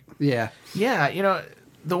basic. Yeah. Yeah, you know,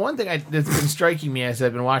 the one thing that's been striking me as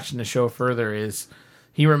I've been watching the show further is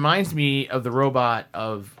he reminds me of the robot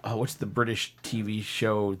of, what's the British TV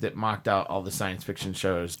show that mocked out all the science fiction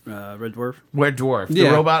shows? Red Dwarf? Red Dwarf. The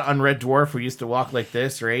robot on Red Dwarf who used to walk like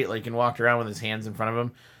this, right? Like, and walked around with his hands in front of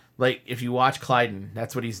him. Like, if you watch Clyden,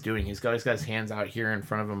 that's what he's doing. He's got his hands out here in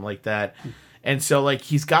front of him like that. And so, like,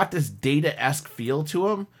 he's got this Data-esque feel to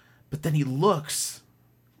him, but then he looks...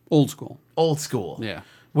 Old school. Yeah.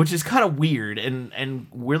 Which is kind of weird and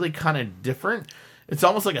really kind of different. It's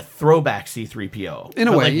almost like a throwback C-3PO. In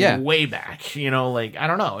a way, like, way back. You know, like, I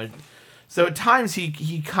don't know. So at times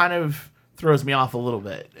he kind of throws me off a little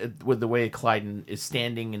bit with the way Clyden is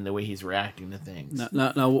standing and the way he's reacting to things.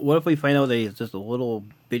 Now, what if we find out that he's just a little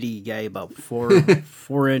bitty guy about 4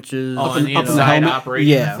 inches? Oh, on the inside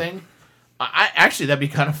operating the thing? Actually, that'd be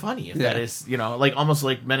kind of funny if that is, you know, like almost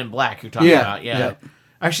like Men in Black you're talking about. Yeah.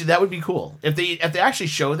 Actually, that would be cool. If they actually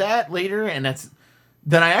show that later, and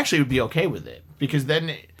then I actually would be okay with it. Because then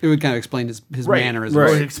it would kind of explain his mannerisms. Right.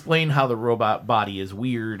 It would explain how the robot body is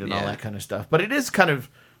weird and all that kind of stuff. But it is kind of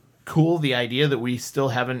cool, the idea that we still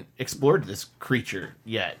haven't explored this creature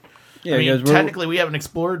yet. Yeah, I mean, technically, we haven't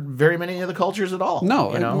explored very many of the cultures at all.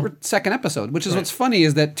 No, you know? We're second episode, which is what's funny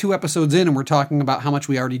is that 2 episodes in and we're talking about how much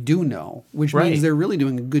we already do know, which means they're really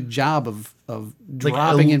doing a good job of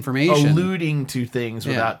dropping information. Alluding to things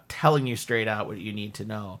without telling you straight out what you need to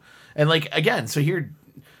know. And, like, again, so here...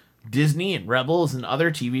 Disney and Rebels and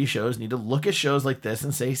other TV shows need to look at shows like this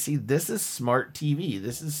and say, see, this is smart TV.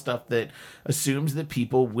 This is stuff that assumes that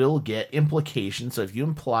people will get implications. So if you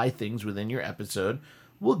imply things within your episode,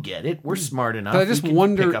 we'll get it. We're smart enough. But I just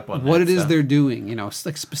wonder what it is they're doing. You know,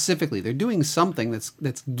 like specifically, they're doing something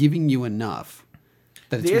that's giving you enough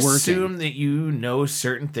that it's working. They assume that you know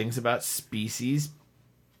certain things about species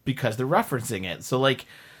because they're referencing it. So, like,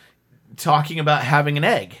 talking about having an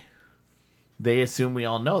egg. They assume we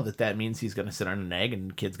all know that means he's going to sit on an egg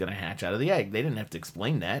and the kid's going to hatch out of the egg. They didn't have to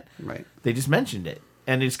explain that. Right. They just mentioned it.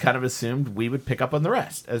 And they just kind of assumed we would pick up on the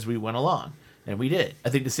rest as we went along. And we did.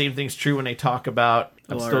 I think the same thing's true when they talk about...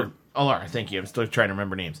 Alara, thank you. I'm still trying to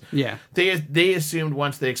remember names. Yeah. They assumed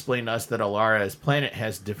once they explained to us that Alara's planet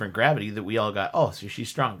has different gravity that we all got, oh, so she's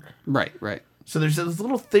stronger. Right. So there's those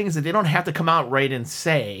little things that they don't have to come out right and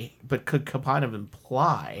say, but could kind of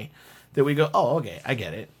imply that we go, oh, okay, I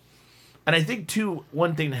get it. And I think, too,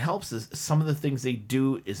 one thing that helps is some of the things they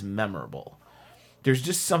do is memorable. There's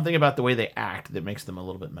just something about the way they act that makes them a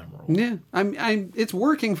little bit memorable. Yeah, it's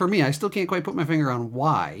working for me. I still can't quite put my finger on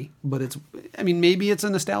why, but maybe it's a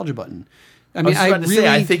nostalgia button. I was about to say,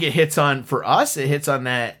 I think it hits on, for us, it hits on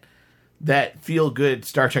that feel-good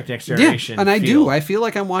Star Trek Next Generation. Yeah, and I do. I feel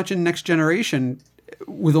like I'm watching Next Generation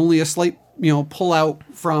with only a slight, pull out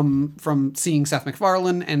from seeing Seth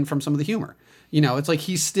MacFarlane and from some of the humor. It's like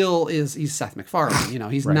he's Seth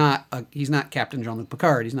MacFarlane. He's Right. he's not Captain Jean-Luc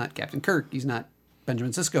Picard. He's not Captain Kirk. He's not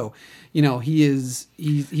Benjamin Sisko. He is.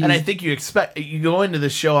 And I think you go into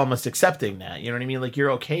the show almost accepting that. You know what I mean? Like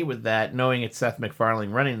you're okay with that, knowing it's Seth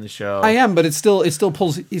MacFarlane running the show. I am, but it still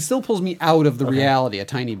pulls me out of the reality a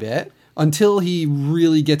tiny bit until he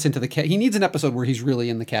really gets into he needs an episode where he's really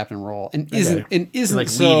in the captain role and isn't like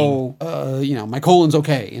so my colon's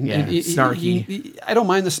okay and snarky. I don't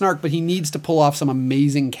mind the snark, but he needs to pull off some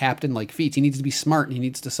amazing captain like feats. He needs to be smart and he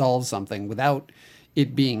needs to solve something without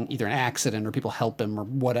it being either an accident or people help him or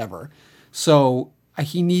whatever. So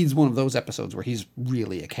he needs one of those episodes where he's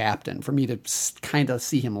really a captain for me to kind of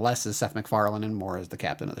see him less as Seth MacFarlane and more as the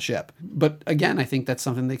captain of the ship. But again, I think that's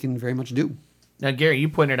something they can very much do. Now, Gary, you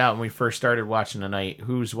pointed out when we first started watching tonight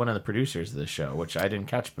who's one of the producers of this show, which I didn't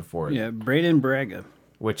catch before. Yeah, Braden Braga.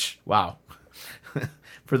 Which, wow.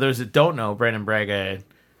 For those that don't know, Braden Braga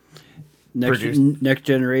Next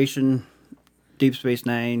Generation, Deep Space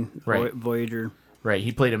Nine, Right. Voyager. Right,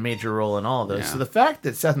 he played a major role in all of those. Yeah. So the fact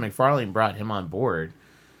that Seth MacFarlane brought him on board,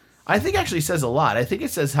 I think actually says a lot. I think it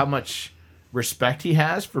says how much respect he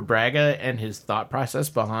has for Braga and his thought process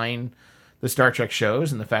behind the Star Trek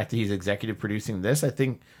shows, and the fact that he's executive producing this, I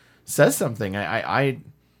think says something. I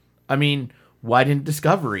mean, why didn't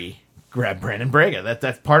Discovery grab Brandon Braga?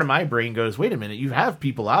 That's part of my brain goes, wait a minute, you have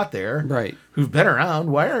people out there Right. who've been around.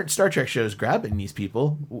 Why aren't Star Trek shows grabbing these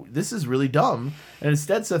people? This is really dumb. And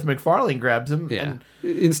instead, Seth MacFarlane grabs him. Yeah. And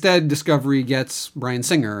Instead, Discovery gets Bryan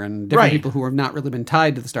Singer and different Right. people who have not really been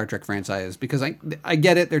tied to the Star Trek franchise because I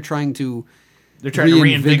get it. They're trying to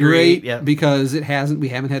reinvigorate. Yeah. because we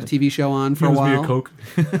haven't had a TV show on for a while. Coke.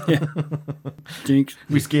 Jinx.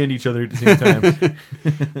 We scanned each other at the same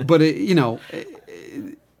time. But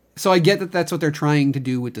so I get that that's what they're trying to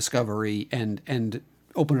do with Discovery and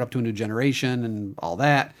open it up to a new generation and all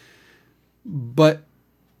that. But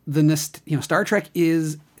Star Trek's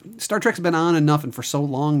been on enough and for so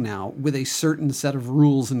long now with a certain set of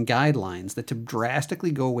rules and guidelines that to drastically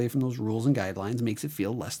go away from those rules and guidelines makes it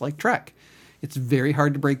feel less like Trek. It's very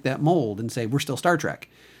hard to break that mold and say we're still Star Trek.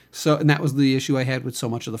 So, and that was the issue I had with so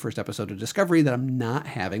much of the first episode of Discovery that I'm not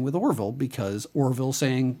having with Orville, because Orville's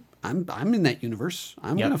saying I'm in that universe.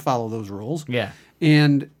 I'm Yep. going to follow those rules. Yeah.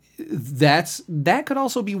 And that could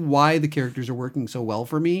also be why the characters are working so well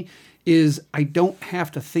for me, is I don't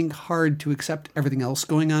have to think hard to accept everything else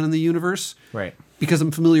going on in the universe. Right. Because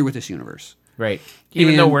I'm familiar with this universe. Right.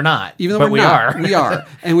 Even though we're not. Even though but we're we not. are. We are.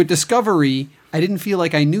 And with Discovery, I didn't feel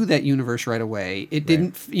like I knew that universe right away. It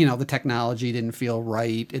didn't, the technology didn't feel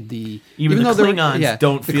right. Even though the Klingons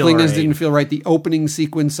don't feel the Klingons right. didn't feel right. The opening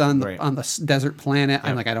sequence on the Right. desert planet,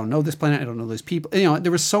 I'm like, I don't know this planet. I don't know those people.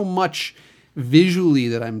 There was so much visually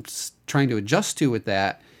that I'm trying to adjust to with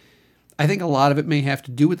that. I think a lot of it may have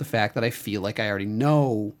to do with the fact that I feel like I already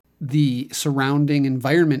know the surrounding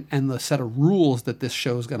environment and the set of rules that this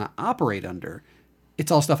show is going to operate under.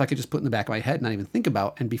 It's all stuff I could just put in the back of my head and not even think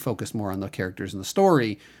about and be focused more on the characters and the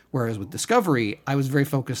story. Whereas with Discovery, I was very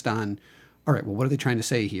focused on, all right, well, what are they trying to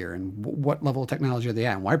say here? And what level of technology are they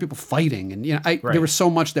at? And why are people fighting? And, there was so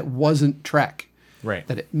much that wasn't Trek. Right.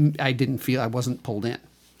 That I didn't feel, I wasn't pulled in.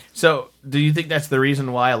 So, do you think that's the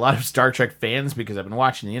reason why a lot of Star Trek fans, because I've been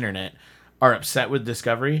watching the internet, are upset with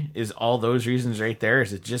Discovery? Is all those reasons right there?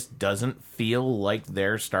 Is it just doesn't feel like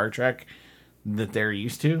their Star Trek that they're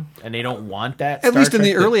used to, and they don't want that? At least in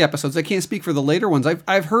the Trek early episodes. I can't speak for the later ones.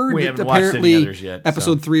 I've heard We that haven't watched any apparently others yet,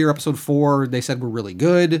 episode 3 or episode 4 they said were really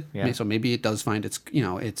good. Yeah. So maybe it does find it's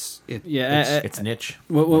niche.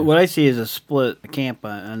 What I see is a split camp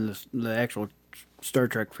on the actual Star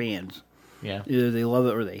Trek fans. Yeah. Either they love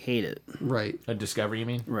it or they hate it. Right. A Discovery, you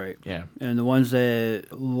mean? Right. Yeah. And the ones that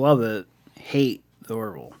love it hate the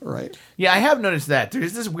Orville. Right. Yeah, I have noticed that.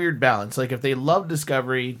 There's this weird balance. Like, if they love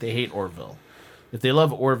Discovery, they hate Orville. If they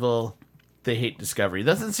love Orville, they hate Discovery. It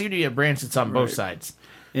doesn't seem to be a branch that's on both sides.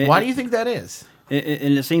 Why do you think that is?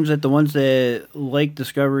 And it seems that the ones that like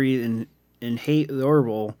Discovery and hate the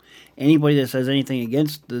Orville, anybody that says anything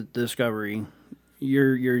against the Discovery,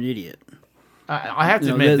 you're an idiot. I have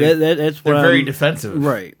to admit that's they're what very I'm- defensive,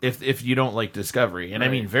 right. If you don't like Discovery, and I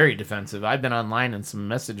mean very defensive. I've been online in some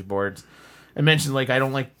message boards. I mentioned I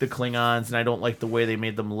don't like the Klingons, and I don't like the way they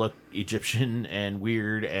made them look Egyptian and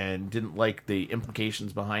weird, and didn't like the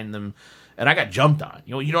implications behind them. And I got jumped on.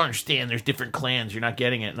 You don't understand. There's different clans. You're not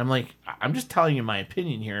getting it. And I'm like, I'm just telling you my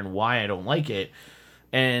opinion here and why I don't like it.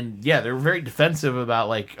 And yeah, they're very defensive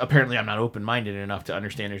about apparently I'm not open-minded enough to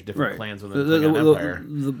understand there's different clans within the Klingon Empire.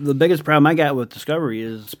 The biggest problem I got with Discovery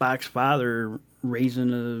is Spock's father raising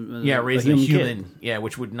raising a human. kid. Yeah,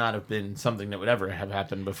 which would not have been something that would ever have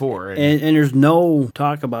happened before. And there's no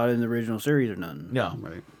talk about it in the original series or none. No.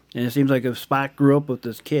 Right. And it seems like if Spock grew up with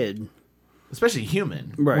this kid, especially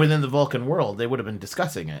human, within the Vulcan world, they would have been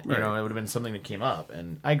discussing it. It would have been something that came up.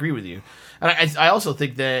 And I agree with you. And I also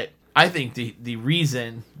think that the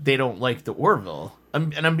reason they don't like the Orville,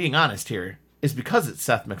 and I'm being honest here, is because it's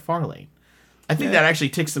Seth MacFarlane. I think that actually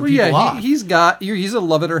ticks some people off. He's a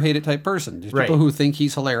love it or hate it type person. There's people who think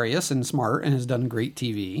he's hilarious and smart and has done great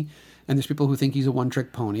TV, and there's people who think he's a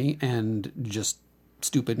one-trick pony and just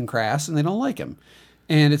stupid and crass, and they don't like him.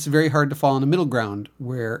 And it's very hard to fall in the middle ground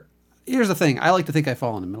where, here's the thing, I like to think I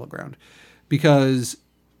fall in the middle ground, because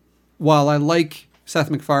while I like Seth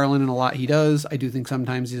MacFarlane and a lot he does, I do think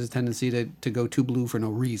sometimes he has a tendency to go too blue for no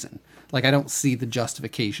reason. I don't see the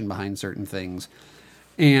justification behind certain things.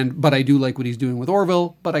 But I do like what he's doing with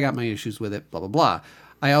Orville, but I got my issues with it, blah, blah, blah.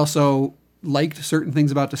 I also liked certain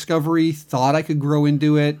things about Discovery, thought I could grow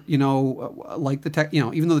into it, like the tech,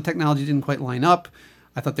 even though the technology didn't quite line up,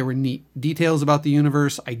 I thought there were neat details about the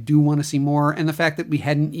universe. I do want to see more. And the fact that we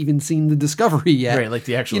hadn't even seen the Discovery yet. Right, like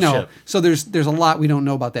the actual ship. So there's a lot we don't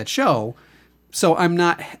know about that show. So even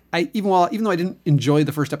though I didn't enjoy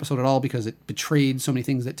the first episode at all because it betrayed so many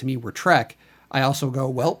things that to me were Trek, I also go,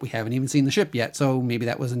 well, we haven't even seen the ship yet, so maybe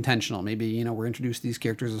that was intentional. Maybe, we're introduced to these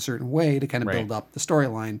characters a certain way to kind of build up the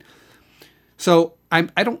storyline. So I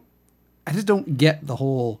just don't get the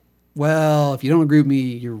whole, well, if you don't agree with me,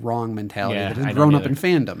 you're wrong mentality that has grown up in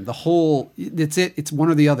fandom. The whole, it's one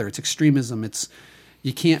or the other. It's extremism.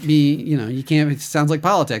 You can't be, it sounds like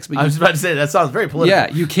politics. But I was about to say, that sounds very political. Yeah,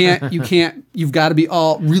 you can't, you've got to be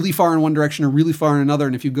all really far in one direction or really far in another.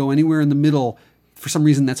 And if you go anywhere in the middle, for some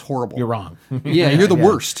reason, that's horrible. You're wrong. You're the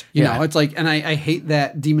worst. You know, it's and I hate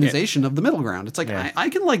that demonization of the middle ground. It's I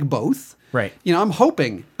can like both. Right. I'm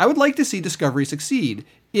hoping, I would like to see Discovery succeed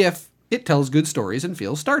if it tells good stories and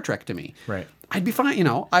feels Star Trek to me. Right. I'd be fine.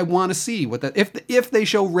 I want to see what that, if they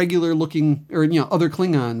show regular looking or, other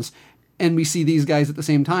Klingons and we see these guys at the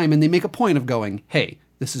same time and they make a point of going, hey,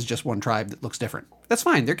 this is just one tribe that looks different. That's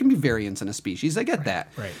fine. There can be variance in a species. I get that.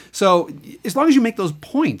 Right. So as long as you make those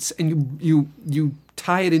points and you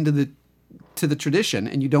tie it into the tradition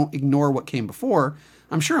and you don't ignore what came before,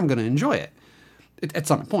 I'm sure I'm going to enjoy it. At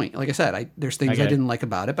some point. Like I said, there's things I didn't like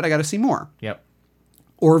about it, but I got to see more. Yep.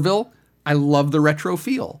 Orville, I love the retro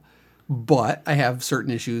feel, but I have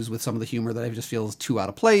certain issues with some of the humor that I just feel is too out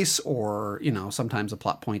of place, or sometimes a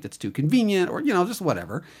plot point that's too convenient, or just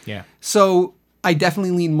whatever. Yeah. So I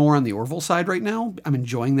definitely lean more on the Orville side right now. I'm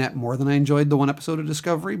enjoying that more than I enjoyed the one episode of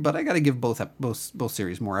Discovery, but I got to give both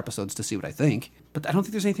series more episodes to see what I think. But I don't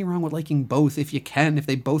think there's anything wrong with liking both if you can. If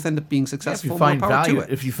they both end up being successful, if you find more power value, to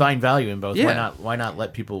it. if you find value in both, why not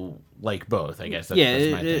let people like both? I guess that's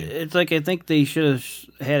my thing. It's I think they should have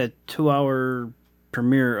had a 2-hour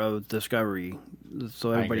premiere of Discovery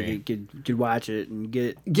so everybody could watch it and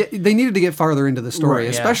get it. They needed to get farther into the story,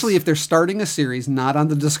 especially if they're starting a series not on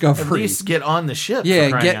the Discovery. At least get on the ship.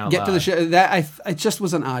 Yeah, get to the ship. That it just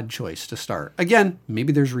was an odd choice to start. Again,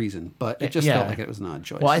 maybe there's reason, but it just felt like it was an odd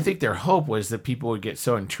choice. Well, I think their hope was that people would get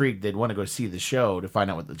so intrigued they'd want to go see the show to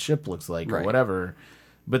find out what the ship looks like or whatever.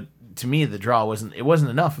 But to me, the draw wasn't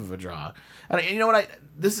enough of a draw. And you know what?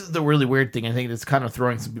 This is the really weird thing I think that's kind of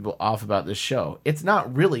throwing some people off about this show. It's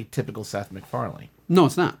not really typical Seth MacFarlane. No,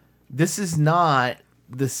 it's not. This is not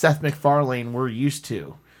the Seth MacFarlane we're used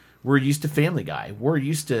to. We're used to Family Guy. We're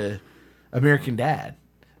used to American Dad.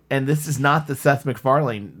 And this is not the Seth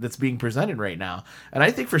MacFarlane that's being presented right now. And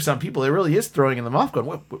I think for some people, it really is throwing them off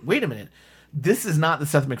going, wait a minute. This is not the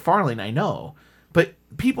Seth MacFarlane I know. But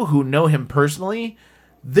people who know him personally,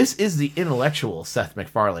 this is the intellectual Seth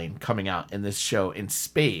MacFarlane coming out in this show in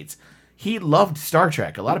spades. He loved Star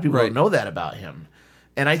Trek. A lot of people don't know that about him.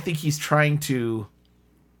 And I think he's trying to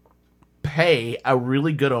pay a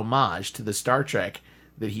really good homage to the Star Trek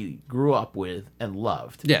that he grew up with and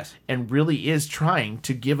loved. Yes. And really is trying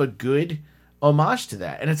to give a good homage to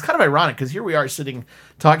that. And it's kind of ironic because here we are sitting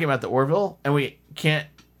talking about the Orville and we can't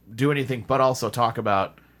do anything but also talk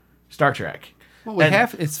about Star Trek. Well,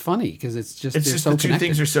 it's funny because it's just the two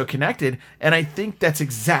things are so connected, and I think that's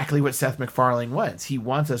exactly what Seth MacFarlane wants. He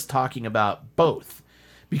wants us talking about both,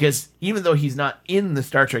 because even though he's not in the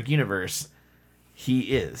Star Trek universe,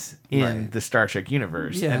 he is in the Star Trek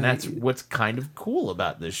universe, and that's what's kind of cool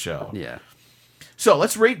about this show. Yeah. So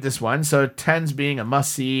let's rate this one. So 10's being a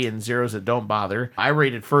must-see and 0's a don't bother. I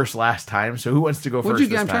rated first last time, so who wants to go first this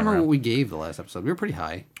time? I'm trying to remember what we gave the last episode. We were pretty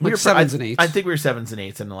high. We were 7s and 8s. I think we were 7s and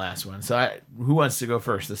 8s in the last one. So who wants to go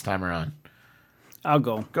first this time around? I'll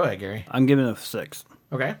go. Go ahead, Gary. I'm giving it a 6.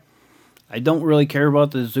 Okay. I don't really care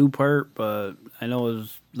about the zoo part, but I know it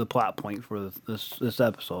was the plot point for this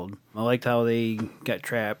episode. I liked how they got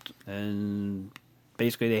trapped, and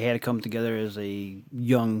basically they had to come together as a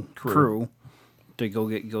young crew to go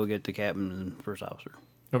get the captain and first officer.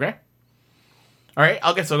 Okay. All right,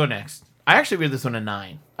 I'll go next. I actually gave this one a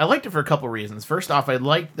 9. I liked it for a couple reasons. First off, I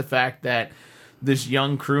liked the fact that this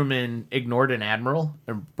young crewman ignored an admiral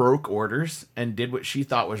and broke orders and did what she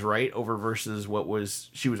thought was right over versus what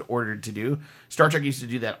she was ordered to do. Star Trek used to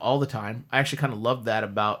do that all the time. I actually kind of loved that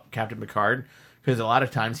about Captain Picard, because a lot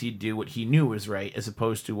of times he'd do what he knew was right as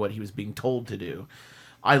opposed to what he was being told to do.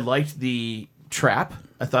 I liked the trap.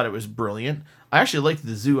 I thought it was brilliant. I actually liked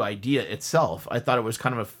the zoo idea itself. I thought it was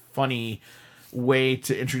kind of a funny way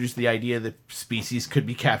to introduce the idea that species could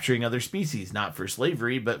be capturing other species, not for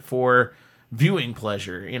slavery, but for viewing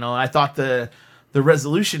pleasure. I thought the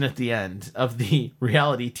resolution at the end of the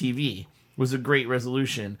reality TV was a great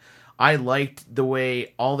resolution. I liked the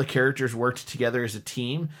way all the characters worked together as a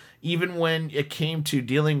team. Even when it came to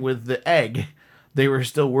dealing with the egg, they were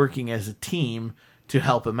still working as a team to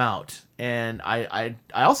help him out. And I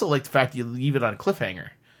also like the fact that you leave it on a cliffhanger.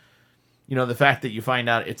 The fact that you find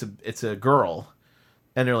out it's a girl,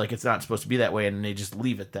 and they're like, it's not supposed to be that way, and they just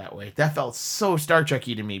leave it that way. That felt so Star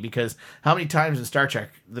Trek-y to me, because how many times in Star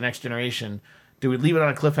Trek The Next Generation do we leave it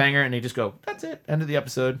on a cliffhanger and they just go, that's it, end of the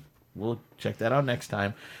episode, we'll check that out next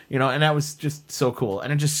time. And that was just so cool.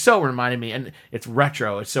 And it just so reminded me, and it's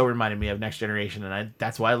retro, it so reminded me of Next Generation, and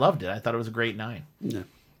that's why I loved it. I thought it was a great 9. Yeah.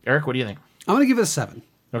 Eric, what do you think? I'm going to give it a 7.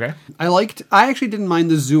 Okay. I actually didn't mind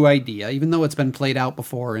the zoo idea, even though it's been played out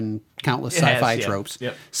before in countless sci-fi tropes.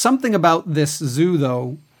 Yep. Something about this zoo,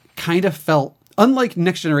 though, kind of felt, unlike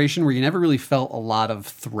Next Generation, where you never really felt a lot of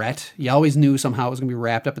threat. You always knew somehow it was going to be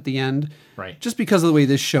wrapped up at the end. Right. Just because of the way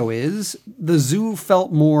this show is, the zoo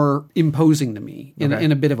felt more imposing to me in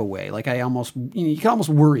a bit of a way. Like you can almost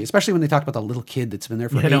worry, especially when they talked about the little kid that's been there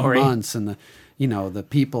for 8 months, and the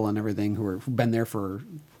people and everything who've been there for.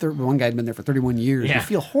 One guy had been there for 31 years. Yeah. You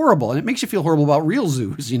feel horrible, and it makes you feel horrible about real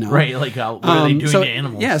zoos, Right, like what are they doing to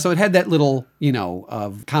animals? Yeah, so it had that little,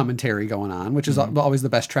 of commentary going on, which is always the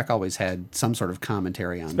best. Trek always had some sort of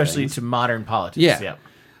commentary on especially things. to modern politics. Yeah.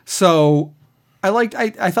 So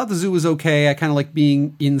I thought the zoo was okay. I kind of like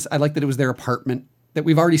being I like that it was their apartment that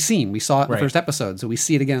we've already seen. We saw it in the first episode, so we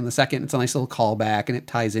see it again in the second. It's a nice little callback, and it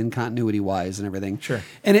ties in continuity-wise and everything. Sure.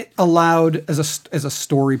 And it allowed, as a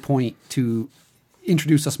story point, to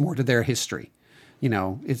introduce us more to their history.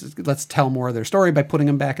 Let's tell more of their story by putting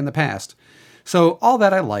them back in the past. So all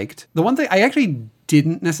that I liked. The one thing I actually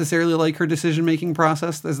didn't necessarily like her decision-making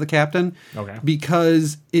process as the captain. Okay.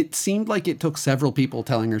 Because it seemed like it took several people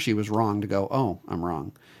telling her she was wrong to go, oh, I'm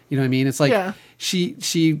wrong. You know what I mean? It's like she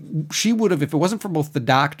would have, if it wasn't for both the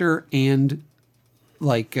doctor and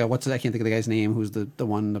I can't think of the guy's name, who's the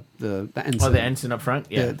one, the ensign. Oh, the ensign up front?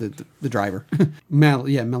 Yeah. The driver.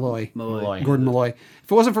 Malloy. Malloy. Gordon Malloy.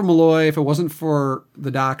 If it wasn't for Malloy, if it wasn't for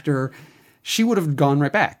the doctor, she would have gone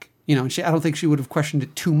right back. And I don't think she would have questioned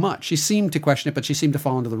it too much. She seemed to question it, but she seemed to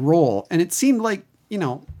fall into the role. And it seemed like,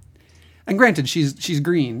 and granted, she's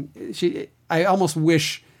green. I almost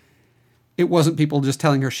wish it wasn't people just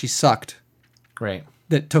telling her she sucked. Right.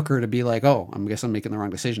 That took her to be like, oh, I guess I'm making the wrong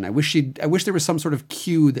decision. I wish there was some sort of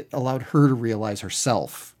cue that allowed her to realize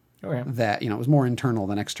herself that, it was more internal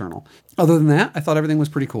than external. Other than that, I thought everything was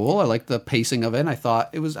pretty cool. I liked the pacing of it. I thought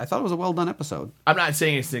it was a well done episode. I'm not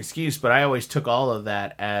saying it's an excuse, but I always took all of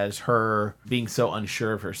that as her being so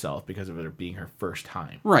unsure of herself because of it being her first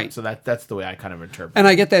time. Right. So that's the way I kind of interpret it. And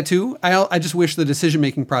I get that too. I just wish the decision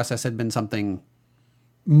making process had been something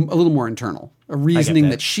a little more internal, a reasoning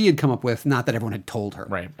that she had come up with, not that everyone had told her.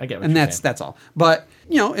 Right, I get what and you're that's all. But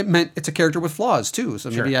it meant it's a character with flaws too,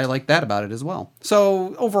 so maybe I like that about it as well.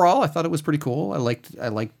 So overall, I thought it was pretty cool. I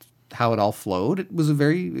liked how it all flowed. It was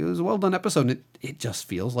a well done episode. And it just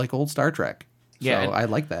feels like old Star Trek. Yeah, so I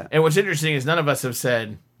like that. And what's interesting is none of us have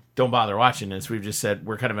said don't bother watching this. We've just said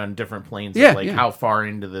we're kind of on different planes of how far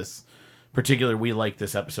into this particular we like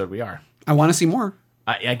this episode we are. I want to see more.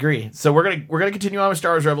 I agree. So we're gonna continue on with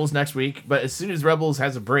Star Wars Rebels next week, but as soon as Rebels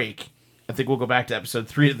has a break, I think we'll go back to episode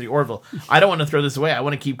 3 of the Orville. I don't want to throw this away. I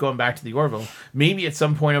want to keep going back to the Orville. Maybe at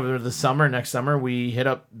some point over the summer, next summer, we hit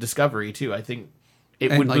up Discovery too. I think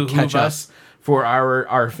it would behoove us for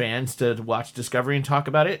our fans to watch Discovery and talk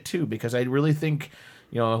about it too, because I really think,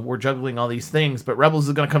 we're juggling all these things, but Rebels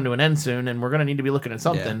is going to come to an end soon, and we're going to need to be looking at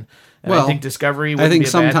something. Yeah. And I think Discovery wouldn't be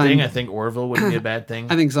a bad thing. I think Orville wouldn't be a bad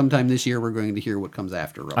thing. I think sometime this year we're going to hear what comes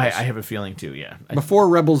after Rebels. I have a feeling too, yeah. Before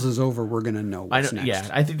Rebels is over, we're going to know what's next. Yeah,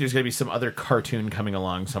 I think there's going to be some other cartoon coming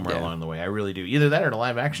along somewhere along the way. I really do. Either that or a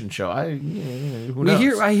live action show. Who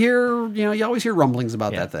knows? I hear, you always hear rumblings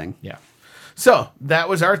about that thing. Yeah. So, that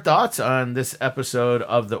was our thoughts on this episode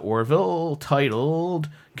of the Orville titled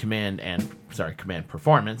Command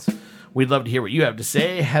Performance. We'd love to hear what you have to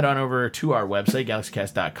say. Head on over to our website,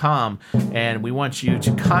 galaxycast.com, and we want you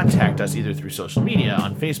to contact us either through social media,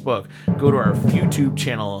 on Facebook, go to our YouTube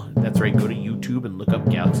channel. That's right, go to YouTube and look up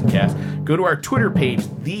GalaxyCast. Go to our Twitter page,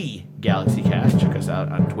 The GalaxyCast. Check us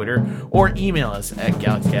out on Twitter, or email us at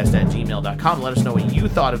galaxycast@gmail.com. Let us know what you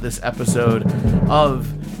thought of this episode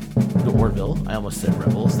of the Orville. I almost said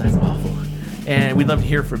Rebels. That's awful. And we'd love to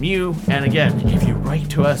hear from you. And again, if you write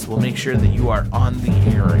to us, we'll make sure that you are on the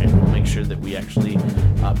air, and we'll make sure that we actually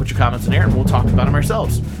put your comments in air, and we'll talk about them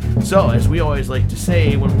ourselves. So, as we always like to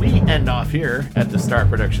say when we end off here at the Star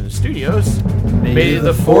Productions Studios, may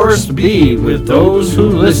the Force be with those who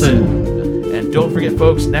listen. And don't forget,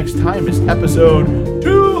 folks, next time is episode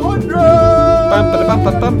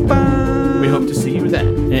 200! We hope to see you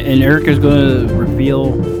then. And Erica's going to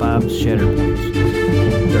reveal Bob's shatter points.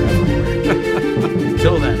 They're everywhere.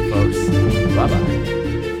 Until then, folks,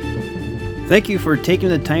 bye-bye. Thank you for taking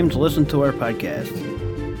the time to listen to our podcast.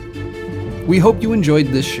 We hope you enjoyed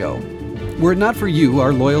this show. Were it not for you,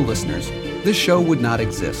 our loyal listeners, this show would not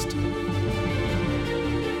exist.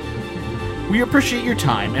 We appreciate your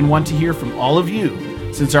time and want to hear from all of you,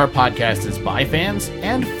 since our podcast is by fans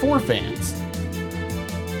and for fans.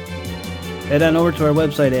 Head on over to our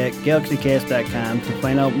website at galaxycast.com to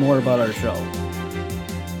find out more about our show.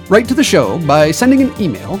 Write to the show by sending an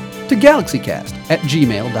email to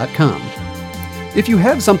galaxycast@gmail.com. If you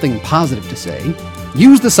have something positive to say,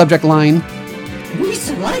 use the subject line, "We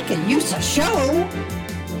so like and use a show."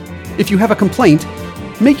 If you have a complaint,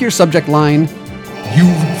 make your subject line,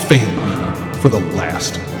 "You've failed me for the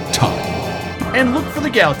last time." And look for the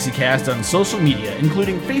GalaxyCast on social media,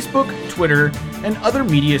 including Facebook, Twitter, and other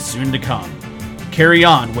media soon to come. Carry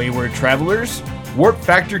on, wayward travelers. Warp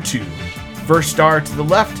Factor 2. First star to the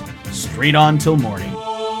left, straight on till morning.